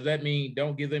said, well, does that mean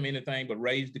don't give them anything but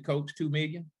raise the coach $2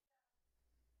 million?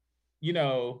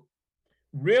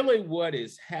 Really what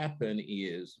has happened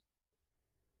is,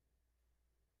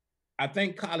 I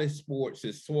think college sports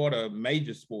is sort of,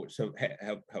 major sports have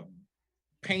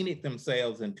painted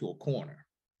themselves into a corner.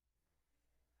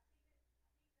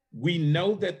 We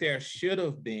know that there should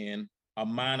have been a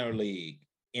minor league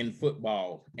in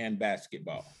football and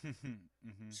basketball. Mm-hmm.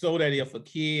 So that if a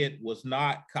kid was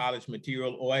not college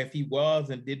material, or if he was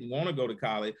and didn't want to go to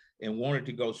college and wanted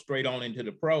to go straight on into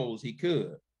the pros, he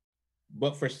could.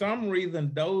 But for some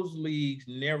reason, those leagues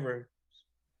never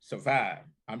survived.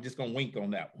 I'm just going to wink on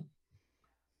that one.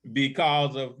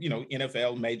 Because of,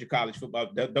 NFL, major college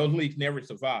football, those leagues never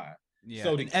survived. Yeah.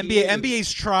 So the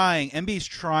NBA's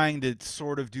trying to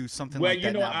sort of do something like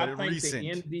that now, I think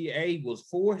the NBA was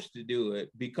forced to do it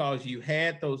because you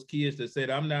had those kids that said,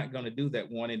 I'm not going to do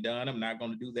that one and done. I'm not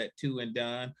going to do that two and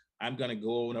done. I'm going to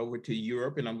go on over to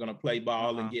Europe and I'm going to play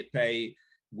ball and get paid,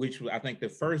 which I think the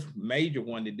first major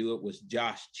one to do it was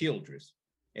Josh Childress.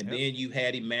 And then you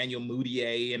had Emmanuel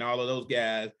Mudiay and all of those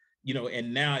guys,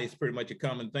 and now it's pretty much a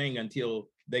common thing until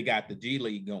they got the G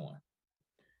League going.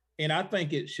 And I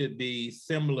think it should be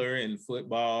similar in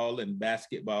football and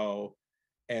basketball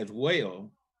as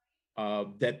well,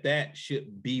 that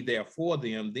should be there for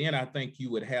them. Then I think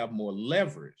you would have more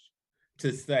leverage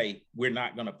to say, we're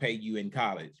not going to pay you in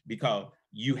college because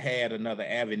you had another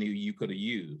avenue you could have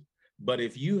used. But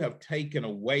if you have taken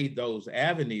away those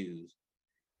avenues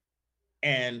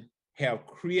and have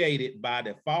created by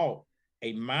default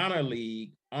a minor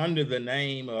league under the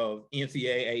name of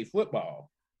NCAA football,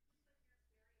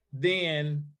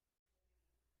 then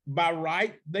by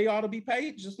right, they ought to be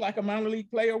paid just like a minor league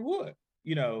player would,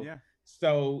 Yeah.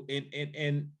 So it's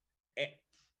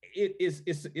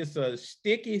a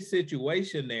sticky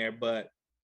situation there, but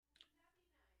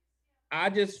I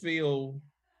just feel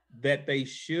that they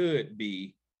should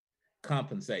be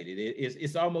compensated.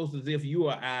 It's almost as if you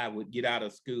or I would get out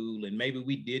of school and maybe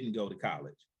we didn't go to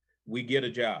college. We get a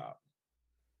job.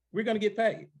 We're going to get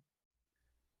paid.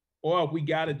 Or if we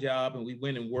got a job and we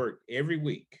went and worked every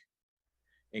week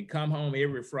and come home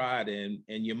every Friday,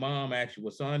 and your mom asks you,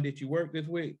 well, son, did you work this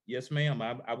week? Yes, ma'am,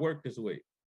 I worked this week.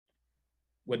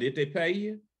 Well, did they pay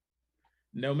you?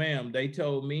 No, ma'am. They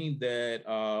told me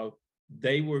that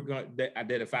they were going that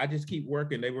if I just keep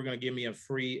working, they were going to give me a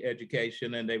free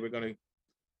education, and they were going to.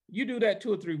 You do that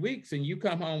 2 or 3 weeks, and you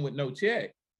come home with no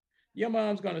check. Your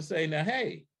mom's going to say, now,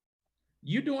 hey,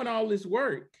 you doing all this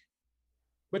work,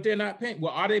 but they're not paying.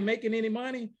 Well, are they making any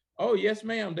money? Oh, yes,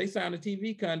 ma'am. They signed a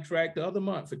TV contract the other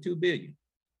month for $2 billion,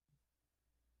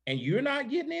 and you're not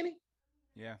getting any.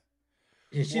 Yeah.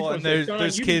 And she's Well, going and to say, son,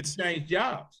 there's you need kids. to change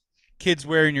jobs. Kids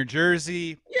wearing your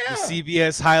jersey. Yeah. The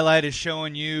CBS highlight is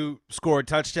showing you score a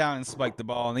touchdown and spike the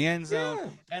ball in the end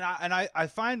zone. Yeah. And I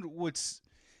find what's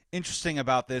interesting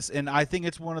about this, and I think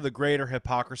it's one of the greater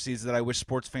hypocrisies that I wish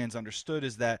sports fans understood,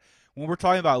 is that when we're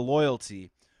talking about loyalty,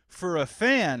 for a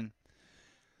fan,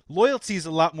 loyalty is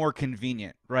a lot more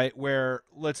convenient, right? Where,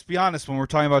 let's be honest, when we're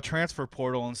talking about transfer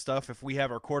portal and stuff, if we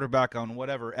have our quarterback on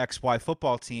whatever XY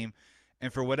football team,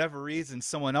 and for whatever reason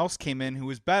someone else came in who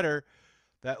was better,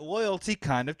 that loyalty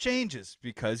kind of changes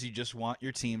because you just want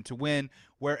your team to win.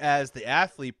 Whereas the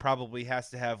athlete probably has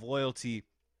to have loyalty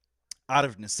out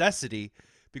of necessity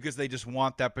because they just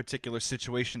want that particular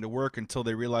situation to work until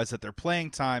they realize that their playing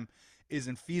time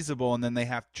isn't feasible, and then they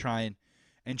have to try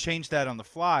and change that on the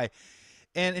fly.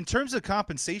 And in terms of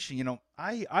compensation, you know,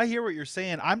 I hear what you're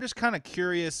saying. I'm just kind of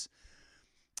curious.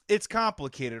 It's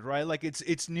complicated, right? Like it's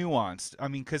nuanced. I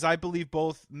mean, because I believe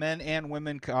both men and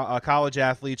women college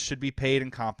athletes should be paid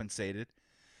and compensated.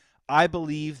 I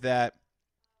believe that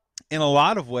in a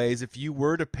lot of ways, if you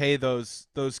were to pay those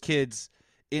kids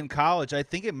in college, I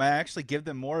think it might actually give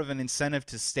them more of an incentive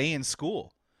to stay in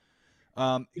school.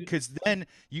 Because then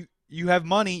you have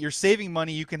money, you're saving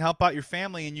money, you can help out your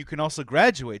family, and you can also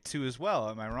graduate too as well.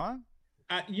 Am I wrong?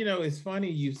 It's funny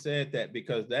you said that,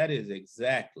 because that is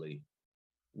exactly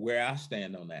where I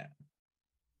stand on that.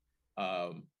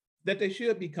 That they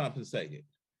should be compensated.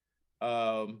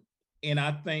 And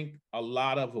I think a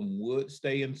lot of them would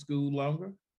stay in school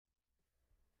longer.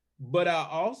 But I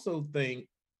also think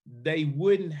they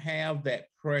wouldn't have that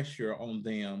pressure on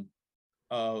them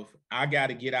of, I got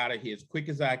to get out of here as quick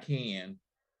as I can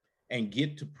and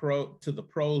get to the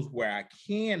pros where I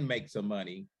can make some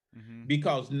money. Mm-hmm.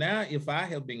 Because now if I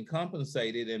have been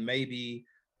compensated and maybe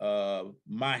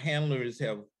my handlers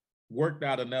have worked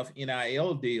out enough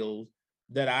NIL deals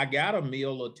that I got a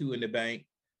meal or two in the bank,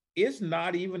 it's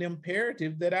not even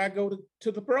imperative that I go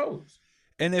to the pros.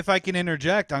 And if I can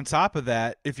interject on top of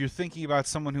that, if you're thinking about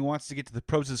someone who wants to get to the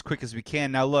pros as quick as we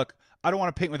can, now look, I don't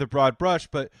want to paint with a broad brush,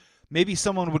 but maybe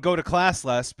someone would go to class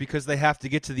less because they have to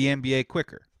get to the NBA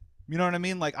quicker. You know what I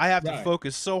mean? Like, I have to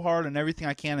focus so hard on everything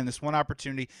I can in this one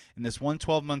opportunity, in this one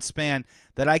 12-month span,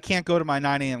 that I can't go to my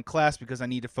 9 a.m. class because I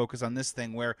need to focus on this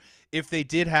thing. Where if they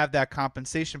did have that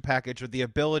compensation package or the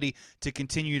ability to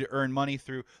continue to earn money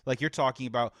through, like you're talking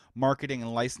about, marketing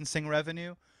and licensing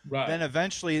revenue, then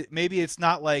eventually maybe it's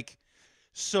not like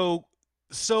so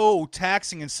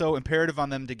taxing and so imperative on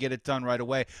them to get it done right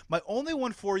away. My only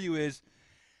one for you is,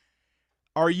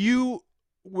 are you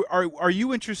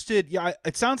interested? Yeah,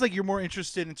 it sounds like you're more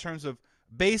interested in terms of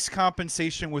base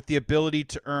compensation with the ability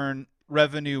to earn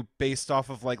revenue based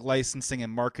off of like licensing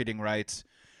and marketing rights.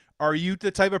 Are you the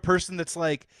type of person that's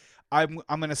like, I'm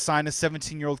going to sign a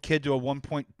 17-year-old kid to a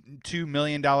 $1.2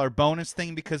 million bonus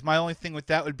thing? Because my only thing with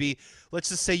that would be, let's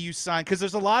just say you sign, because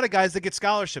there's a lot of guys that get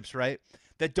scholarships, right,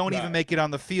 that don't even make it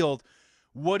on the field.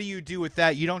 What do you do with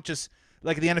that? You don't just,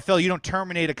 like the NFL, you don't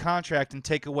terminate a contract and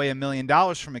take away $1 million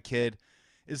from a kid.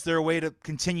 Is there a way to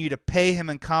continue to pay him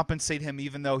and compensate him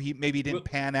even though he maybe didn't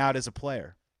pan out as a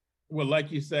player? Well, like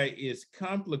you say, it's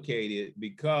complicated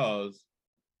because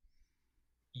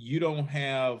you don't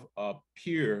have a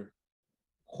pure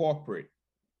corporate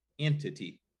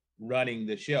entity running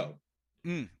the show.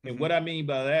 Mm-hmm. And what I mean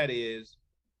by that is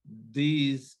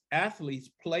these athletes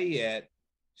play at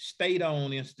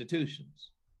state-owned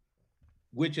institutions,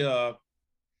 which are,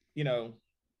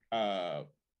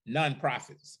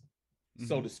 nonprofits,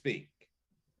 so to speak.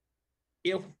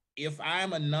 If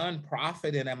I'm a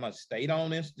nonprofit and I'm a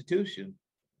state-owned institution,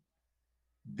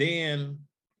 then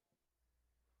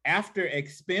after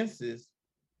expenses,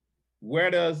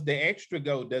 where does the extra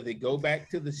go? Does it go back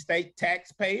to the state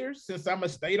taxpayers since I'm a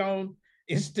state-owned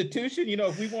institution?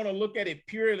 If we want to look at it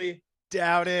purely.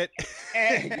 Doubt it.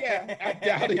 Yeah, I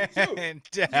doubt it too.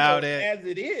 Doubt it. As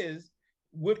it is,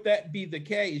 would that be the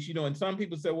case? And some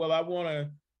people say, well, I want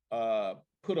to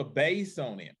put a base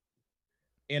on it.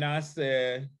 And I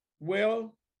said,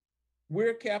 well,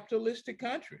 we're a capitalistic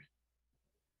country.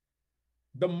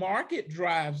 The market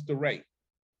drives the rate.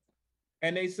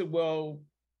 And they said, well,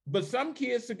 but some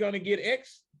kids are going to get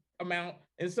X amount.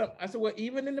 And some, I said, well,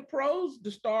 even in the pros,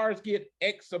 the stars get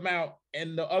X amount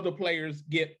and the other players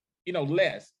get,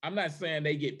 less. I'm not saying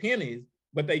they get pennies,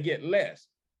 but they get less.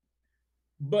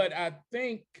 But I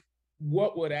think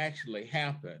what would actually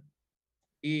happen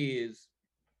is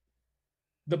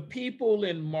the people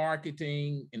in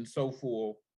marketing and so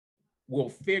forth will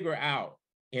figure out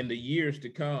in the years to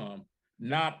come,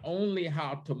 not only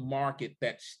how to market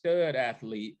that stud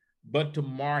athlete, but to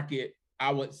market,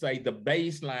 I would say, the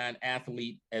baseline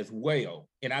athlete as well.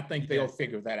 And I think they'll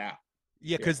figure that out.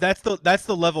 Yeah, because that's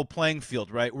the level playing field,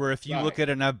 right? Where if you look at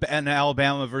an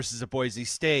Alabama versus a Boise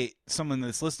State, someone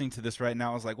that's listening to this right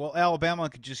now is like, well, Alabama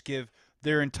could just give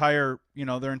their entire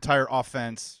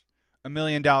offense $1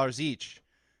 million each,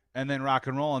 and then rock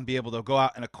and roll and be able to go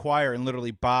out and acquire and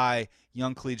literally buy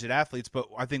young collegiate athletes. But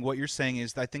I think what you're saying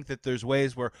is I think that there's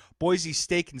ways where Boise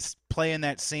State can play in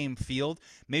that same field.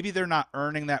 Maybe they're not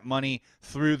earning that money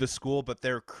through the school, but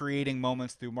they're creating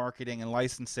moments through marketing and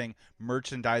licensing,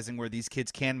 merchandising, where these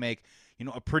kids can make,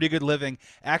 a pretty good living,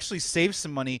 actually save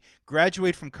some money,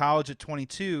 graduate from college at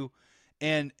 22,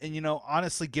 and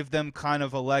honestly give them kind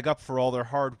of a leg up for all their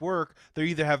hard work. They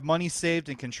either have money saved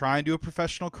and can try and do a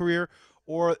professional career,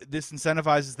 or this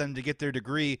incentivizes them to get their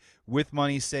degree with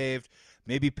money saved,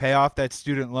 maybe pay off that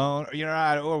student loan,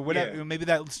 or whatever. Yeah. Maybe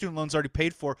that student loan's already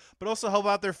paid for, but also help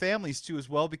out their families too as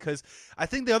well. Because I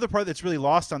think the other part that's really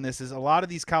lost on this is a lot of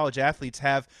these college athletes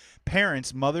have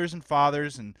parents, mothers and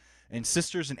fathers and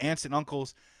sisters and aunts and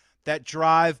uncles that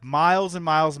drive miles and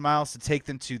miles and miles to take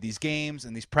them to these games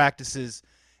and these practices,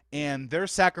 and they're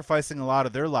sacrificing a lot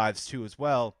of their lives too as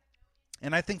well.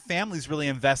 And I think families really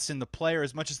invest in the player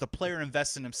as much as the player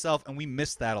invests in himself, and we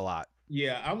miss that a lot.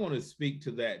 Yeah, I want to speak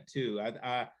to that too.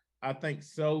 I think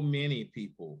so many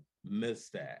people miss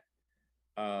that,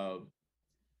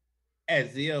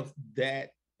 as if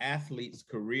that athlete's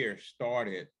career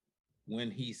started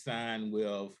when he signed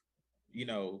with,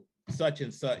 such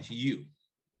and such youth.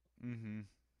 Mm-hmm.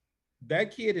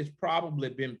 That kid has probably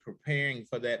been preparing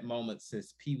for that moment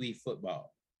since Pee Wee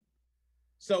football.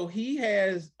 So he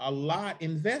has a lot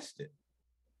invested.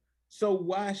 So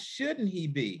why shouldn't he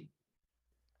be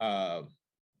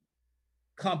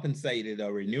compensated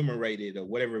or remunerated or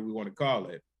whatever we want to call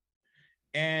it?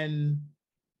 And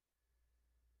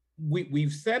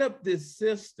we've set up this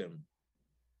system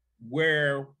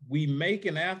where we make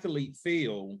an athlete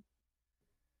feel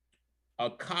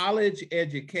a college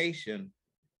education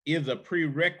is a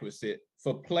prerequisite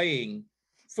for playing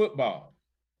football.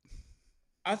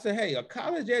 I said, hey, a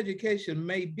college education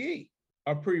may be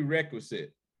a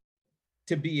prerequisite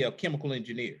to be a chemical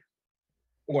engineer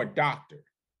or a doctor.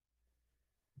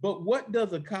 But what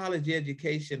does a college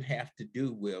education have to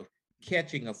do with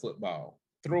catching a football,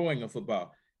 throwing a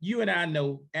football? You and I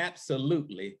know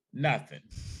absolutely nothing.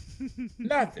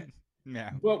 Nothing.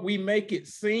 Yeah. But we make it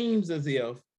seem as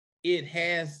if it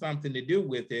has something to do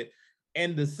with it.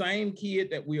 And the same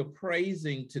kid that we are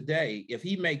praising today, if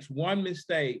he makes one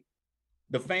mistake,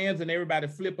 the fans and everybody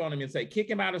flip on him and say, kick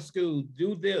him out of school,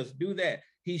 do this, do that.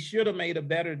 He should have made a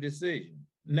better decision.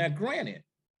 Now, granted,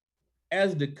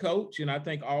 as the coach, and I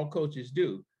think all coaches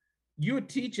do, you're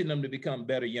teaching them to become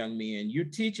better young men. You're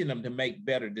teaching them to make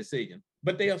better decisions,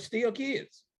 but they are still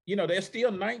kids. They're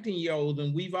still 19-year-olds,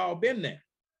 and we've all been there.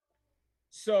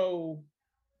 So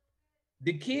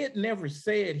the kid never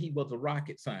said he was a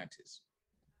rocket scientist.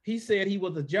 He said he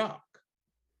was a jock.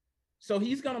 So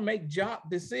he's going to make job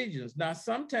decisions. Now,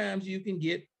 sometimes you can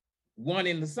get one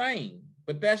in the same,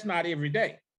 but that's not every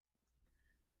day.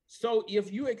 So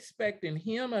if you're expecting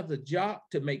him as a job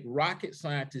to make rocket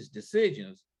scientist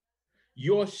decisions,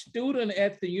 your student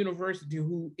at the university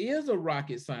who is a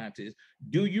rocket scientist,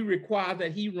 do you require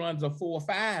that he runs a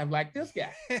 4.5 like this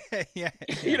guy? Yeah.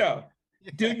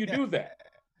 Do you do that?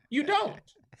 You don't.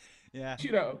 Yeah.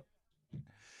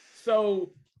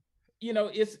 So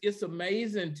it's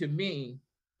amazing to me,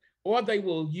 or they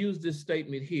will use this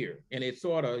statement here, and it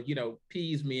sort of,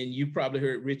 peeves me, and you probably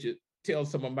heard Richard tell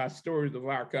some of my stories of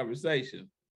our conversation.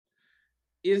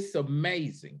 It's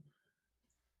amazing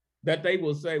that they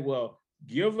will say, well,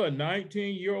 give a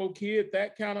 19-year-old kid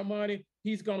that kind of money,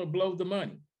 he's going to blow the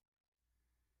money.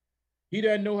 He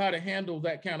doesn't know how to handle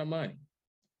that kind of money.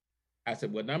 I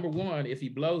said, well, number one, if he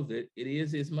blows it, it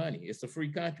is his money. It's a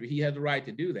free country. He has the right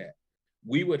to do that.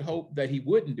 We would hope that he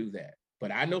wouldn't do that.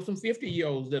 But I know some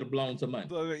 50-year-olds that have blown some money.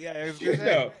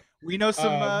 Yeah, we know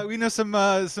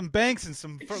some banks and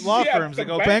some law firms that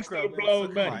go bankrupt.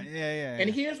 Yeah. And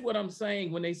here's what I'm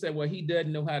saying when they say, well, he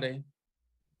doesn't know how to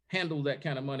handle that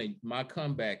kind of money. My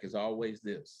comeback is always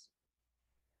this.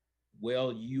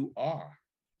 Well, you are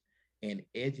an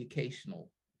educational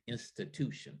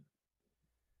institution.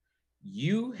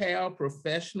 You have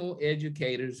professional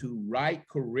educators who write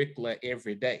curricula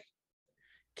every day.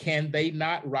 Can they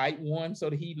not write one so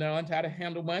that he learns how to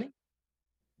handle money?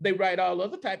 They write all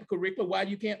other type of curricula. Why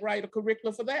you can't write a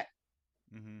curricula for that?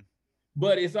 Mm-hmm.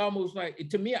 But it's almost like,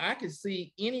 to me, I can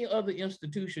see any other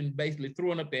institution basically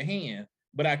throwing up their hand,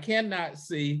 but I cannot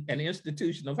see an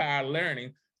institution of higher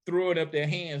learning throwing up their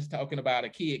hands talking about a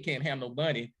kid can't handle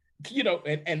money,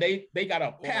 and they got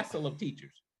a passel of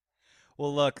teachers.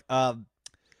 Well, look,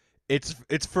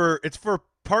 it's for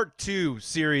part 2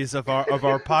 series of our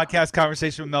podcast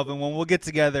conversation with Melvin, when we'll get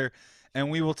together and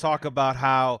we will talk about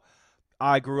how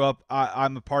I grew up.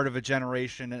 I'm a part of a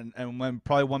generation, and when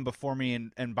probably one before me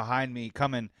and behind me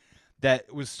coming,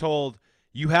 that was told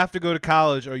you have to go to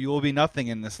college or you will be nothing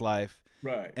in this life.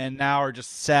 Right. And now are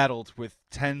just saddled with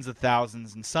tens of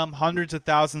thousands and some hundreds of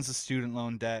thousands of student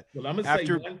loan debt. Well, I'm gonna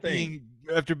say one thing.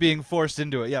 After being forced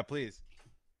into it. Yeah, please.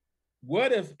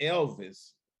 What if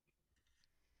Elvis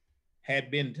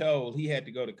had been told he had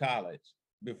to go to college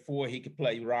before he could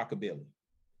play rockabilly?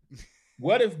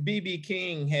 What if B.B.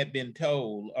 King had been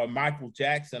told, or Michael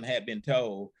Jackson had been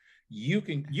told, you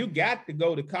got to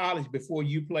go to college before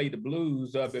you play the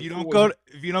blues? If you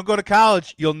don't go to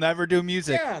college, you'll never do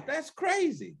music. Yeah, that's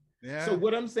crazy. Yeah. So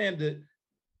what I'm saying, the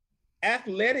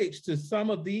athletics to some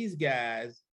of these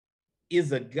guys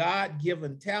is a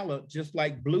God-given talent, just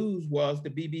like blues was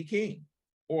to B.B. King,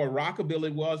 or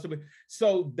rockabilly was to.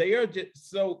 So they are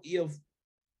just, so if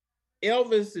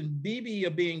Elvis and B.B. are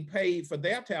being paid for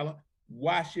their talent,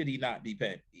 why should he not be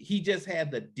paid? He just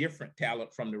had the different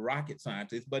talent from the rocket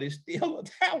scientists, but it's still a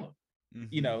talent, and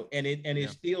it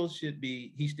still should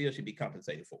be, he still should be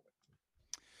compensated for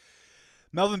it.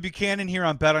 Melvin Buchanan here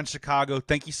on Bet on Chicago.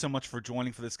 Thank you so much for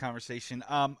joining for this conversation.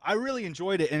 I really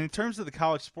enjoyed it. And in terms of the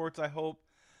college sports, I hope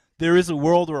there is a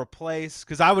world or a place,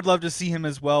 because I would love to see him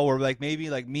as well, where maybe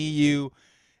me, you,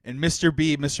 and Mr.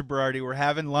 B, Mr. Berardi, we're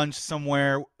having lunch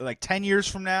somewhere 10 years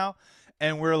from now.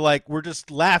 And we're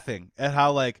just laughing at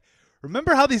how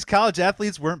remember how these college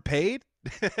athletes weren't paid?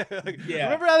 Yeah.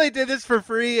 Remember how they did this for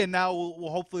free, and now we'll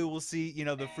hopefully see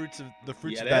the fruits of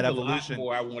that evolution. A lot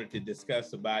more I wanted to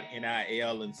discuss about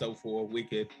NIL and so forth. We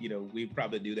could we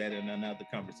probably do that in another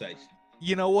conversation.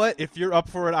 You know what? If you're up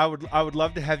for it, I would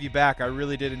love to have you back. I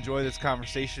really did enjoy this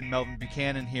conversation. Melvin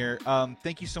Buchanan here.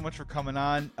 Thank you so much for coming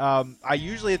on. I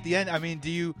usually at the end,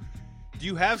 do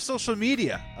you have social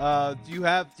media? Are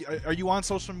you on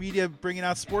social media bringing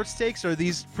out sports takes, or are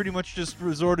these pretty much just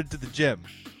resorted to the gym?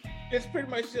 It's pretty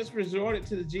much just resorted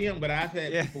to the gym, but I've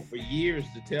had people for years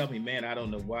to tell me, man, I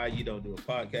don't know why you don't do a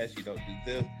podcast, you don't do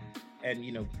this. And,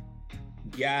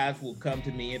 guys will come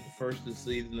to me at the first of the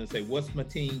season and say, what's my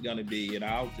team going to be? And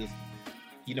I'll just,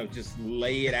 just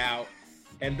lay it out.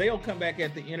 And they'll come back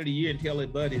at the end of the year and tell their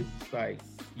buddies,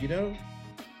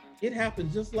 it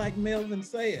happened just like Melvin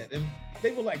said. And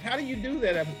they were like, how do you do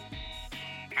that?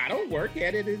 I don't work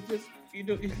at it. It's just,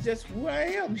 it's just who I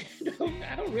am.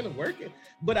 I don't really work it.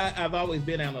 But I've always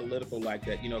been analytical like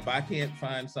that. If I can't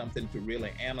find something to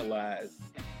really analyze,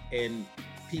 and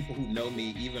people who know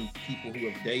me, even people who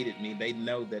have dated me, they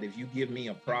know that if you give me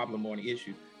a problem or an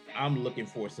issue, I'm looking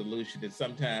for a solution. And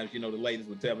sometimes, the ladies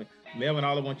would tell me, Melvin,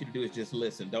 all I want you to do is just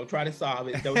listen. Don't try to solve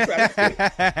it. Don't try to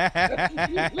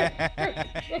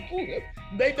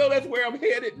They know that's where I'm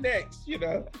headed next,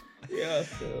 Yeah.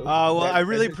 So I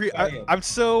really I'm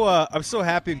so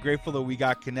happy and grateful that we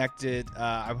got connected.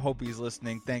 I hope he's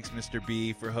listening. Thanks, Mr.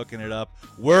 B, for hooking it up.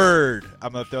 Word.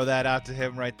 I'm gonna throw that out to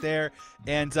him right there.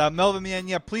 And Melvin, man,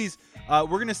 please.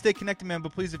 We're gonna stay connected, man.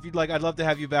 But please, if you'd like, I'd love to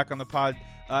have you back on the pod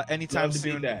anytime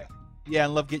soon. Yeah,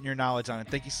 and love getting your knowledge on it.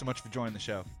 Thank you so much for joining the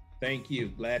show. Thank you.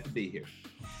 Glad to be here.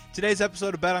 Today's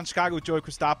episode of Bet on Chicago with Joey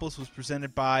Christopoulos was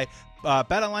presented by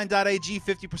BetOnline.ag.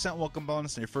 50% welcome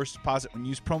bonus on your first deposit when you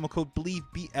use promo code BLEAV,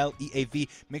 BLEAV.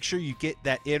 Make sure you get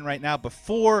that in right now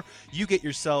before you get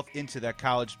yourself into that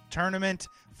college tournament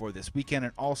for this weekend,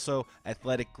 and also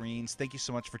Athletic Greens. Thank you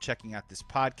so much for checking out this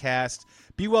podcast.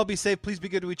 Be well, be safe. Please be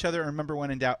good to each other. And remember, when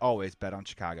in doubt, always bet on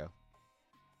Chicago.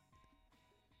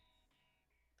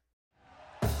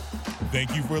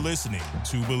 Thank you for listening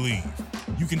to Believe.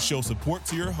 You can show support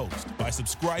to your host by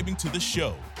subscribing to the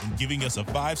show and giving us a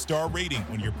 5-star rating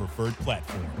on your preferred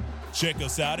platform. Check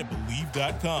us out at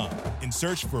Believe.com and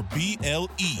search for BLEAV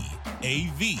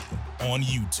on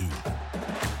YouTube.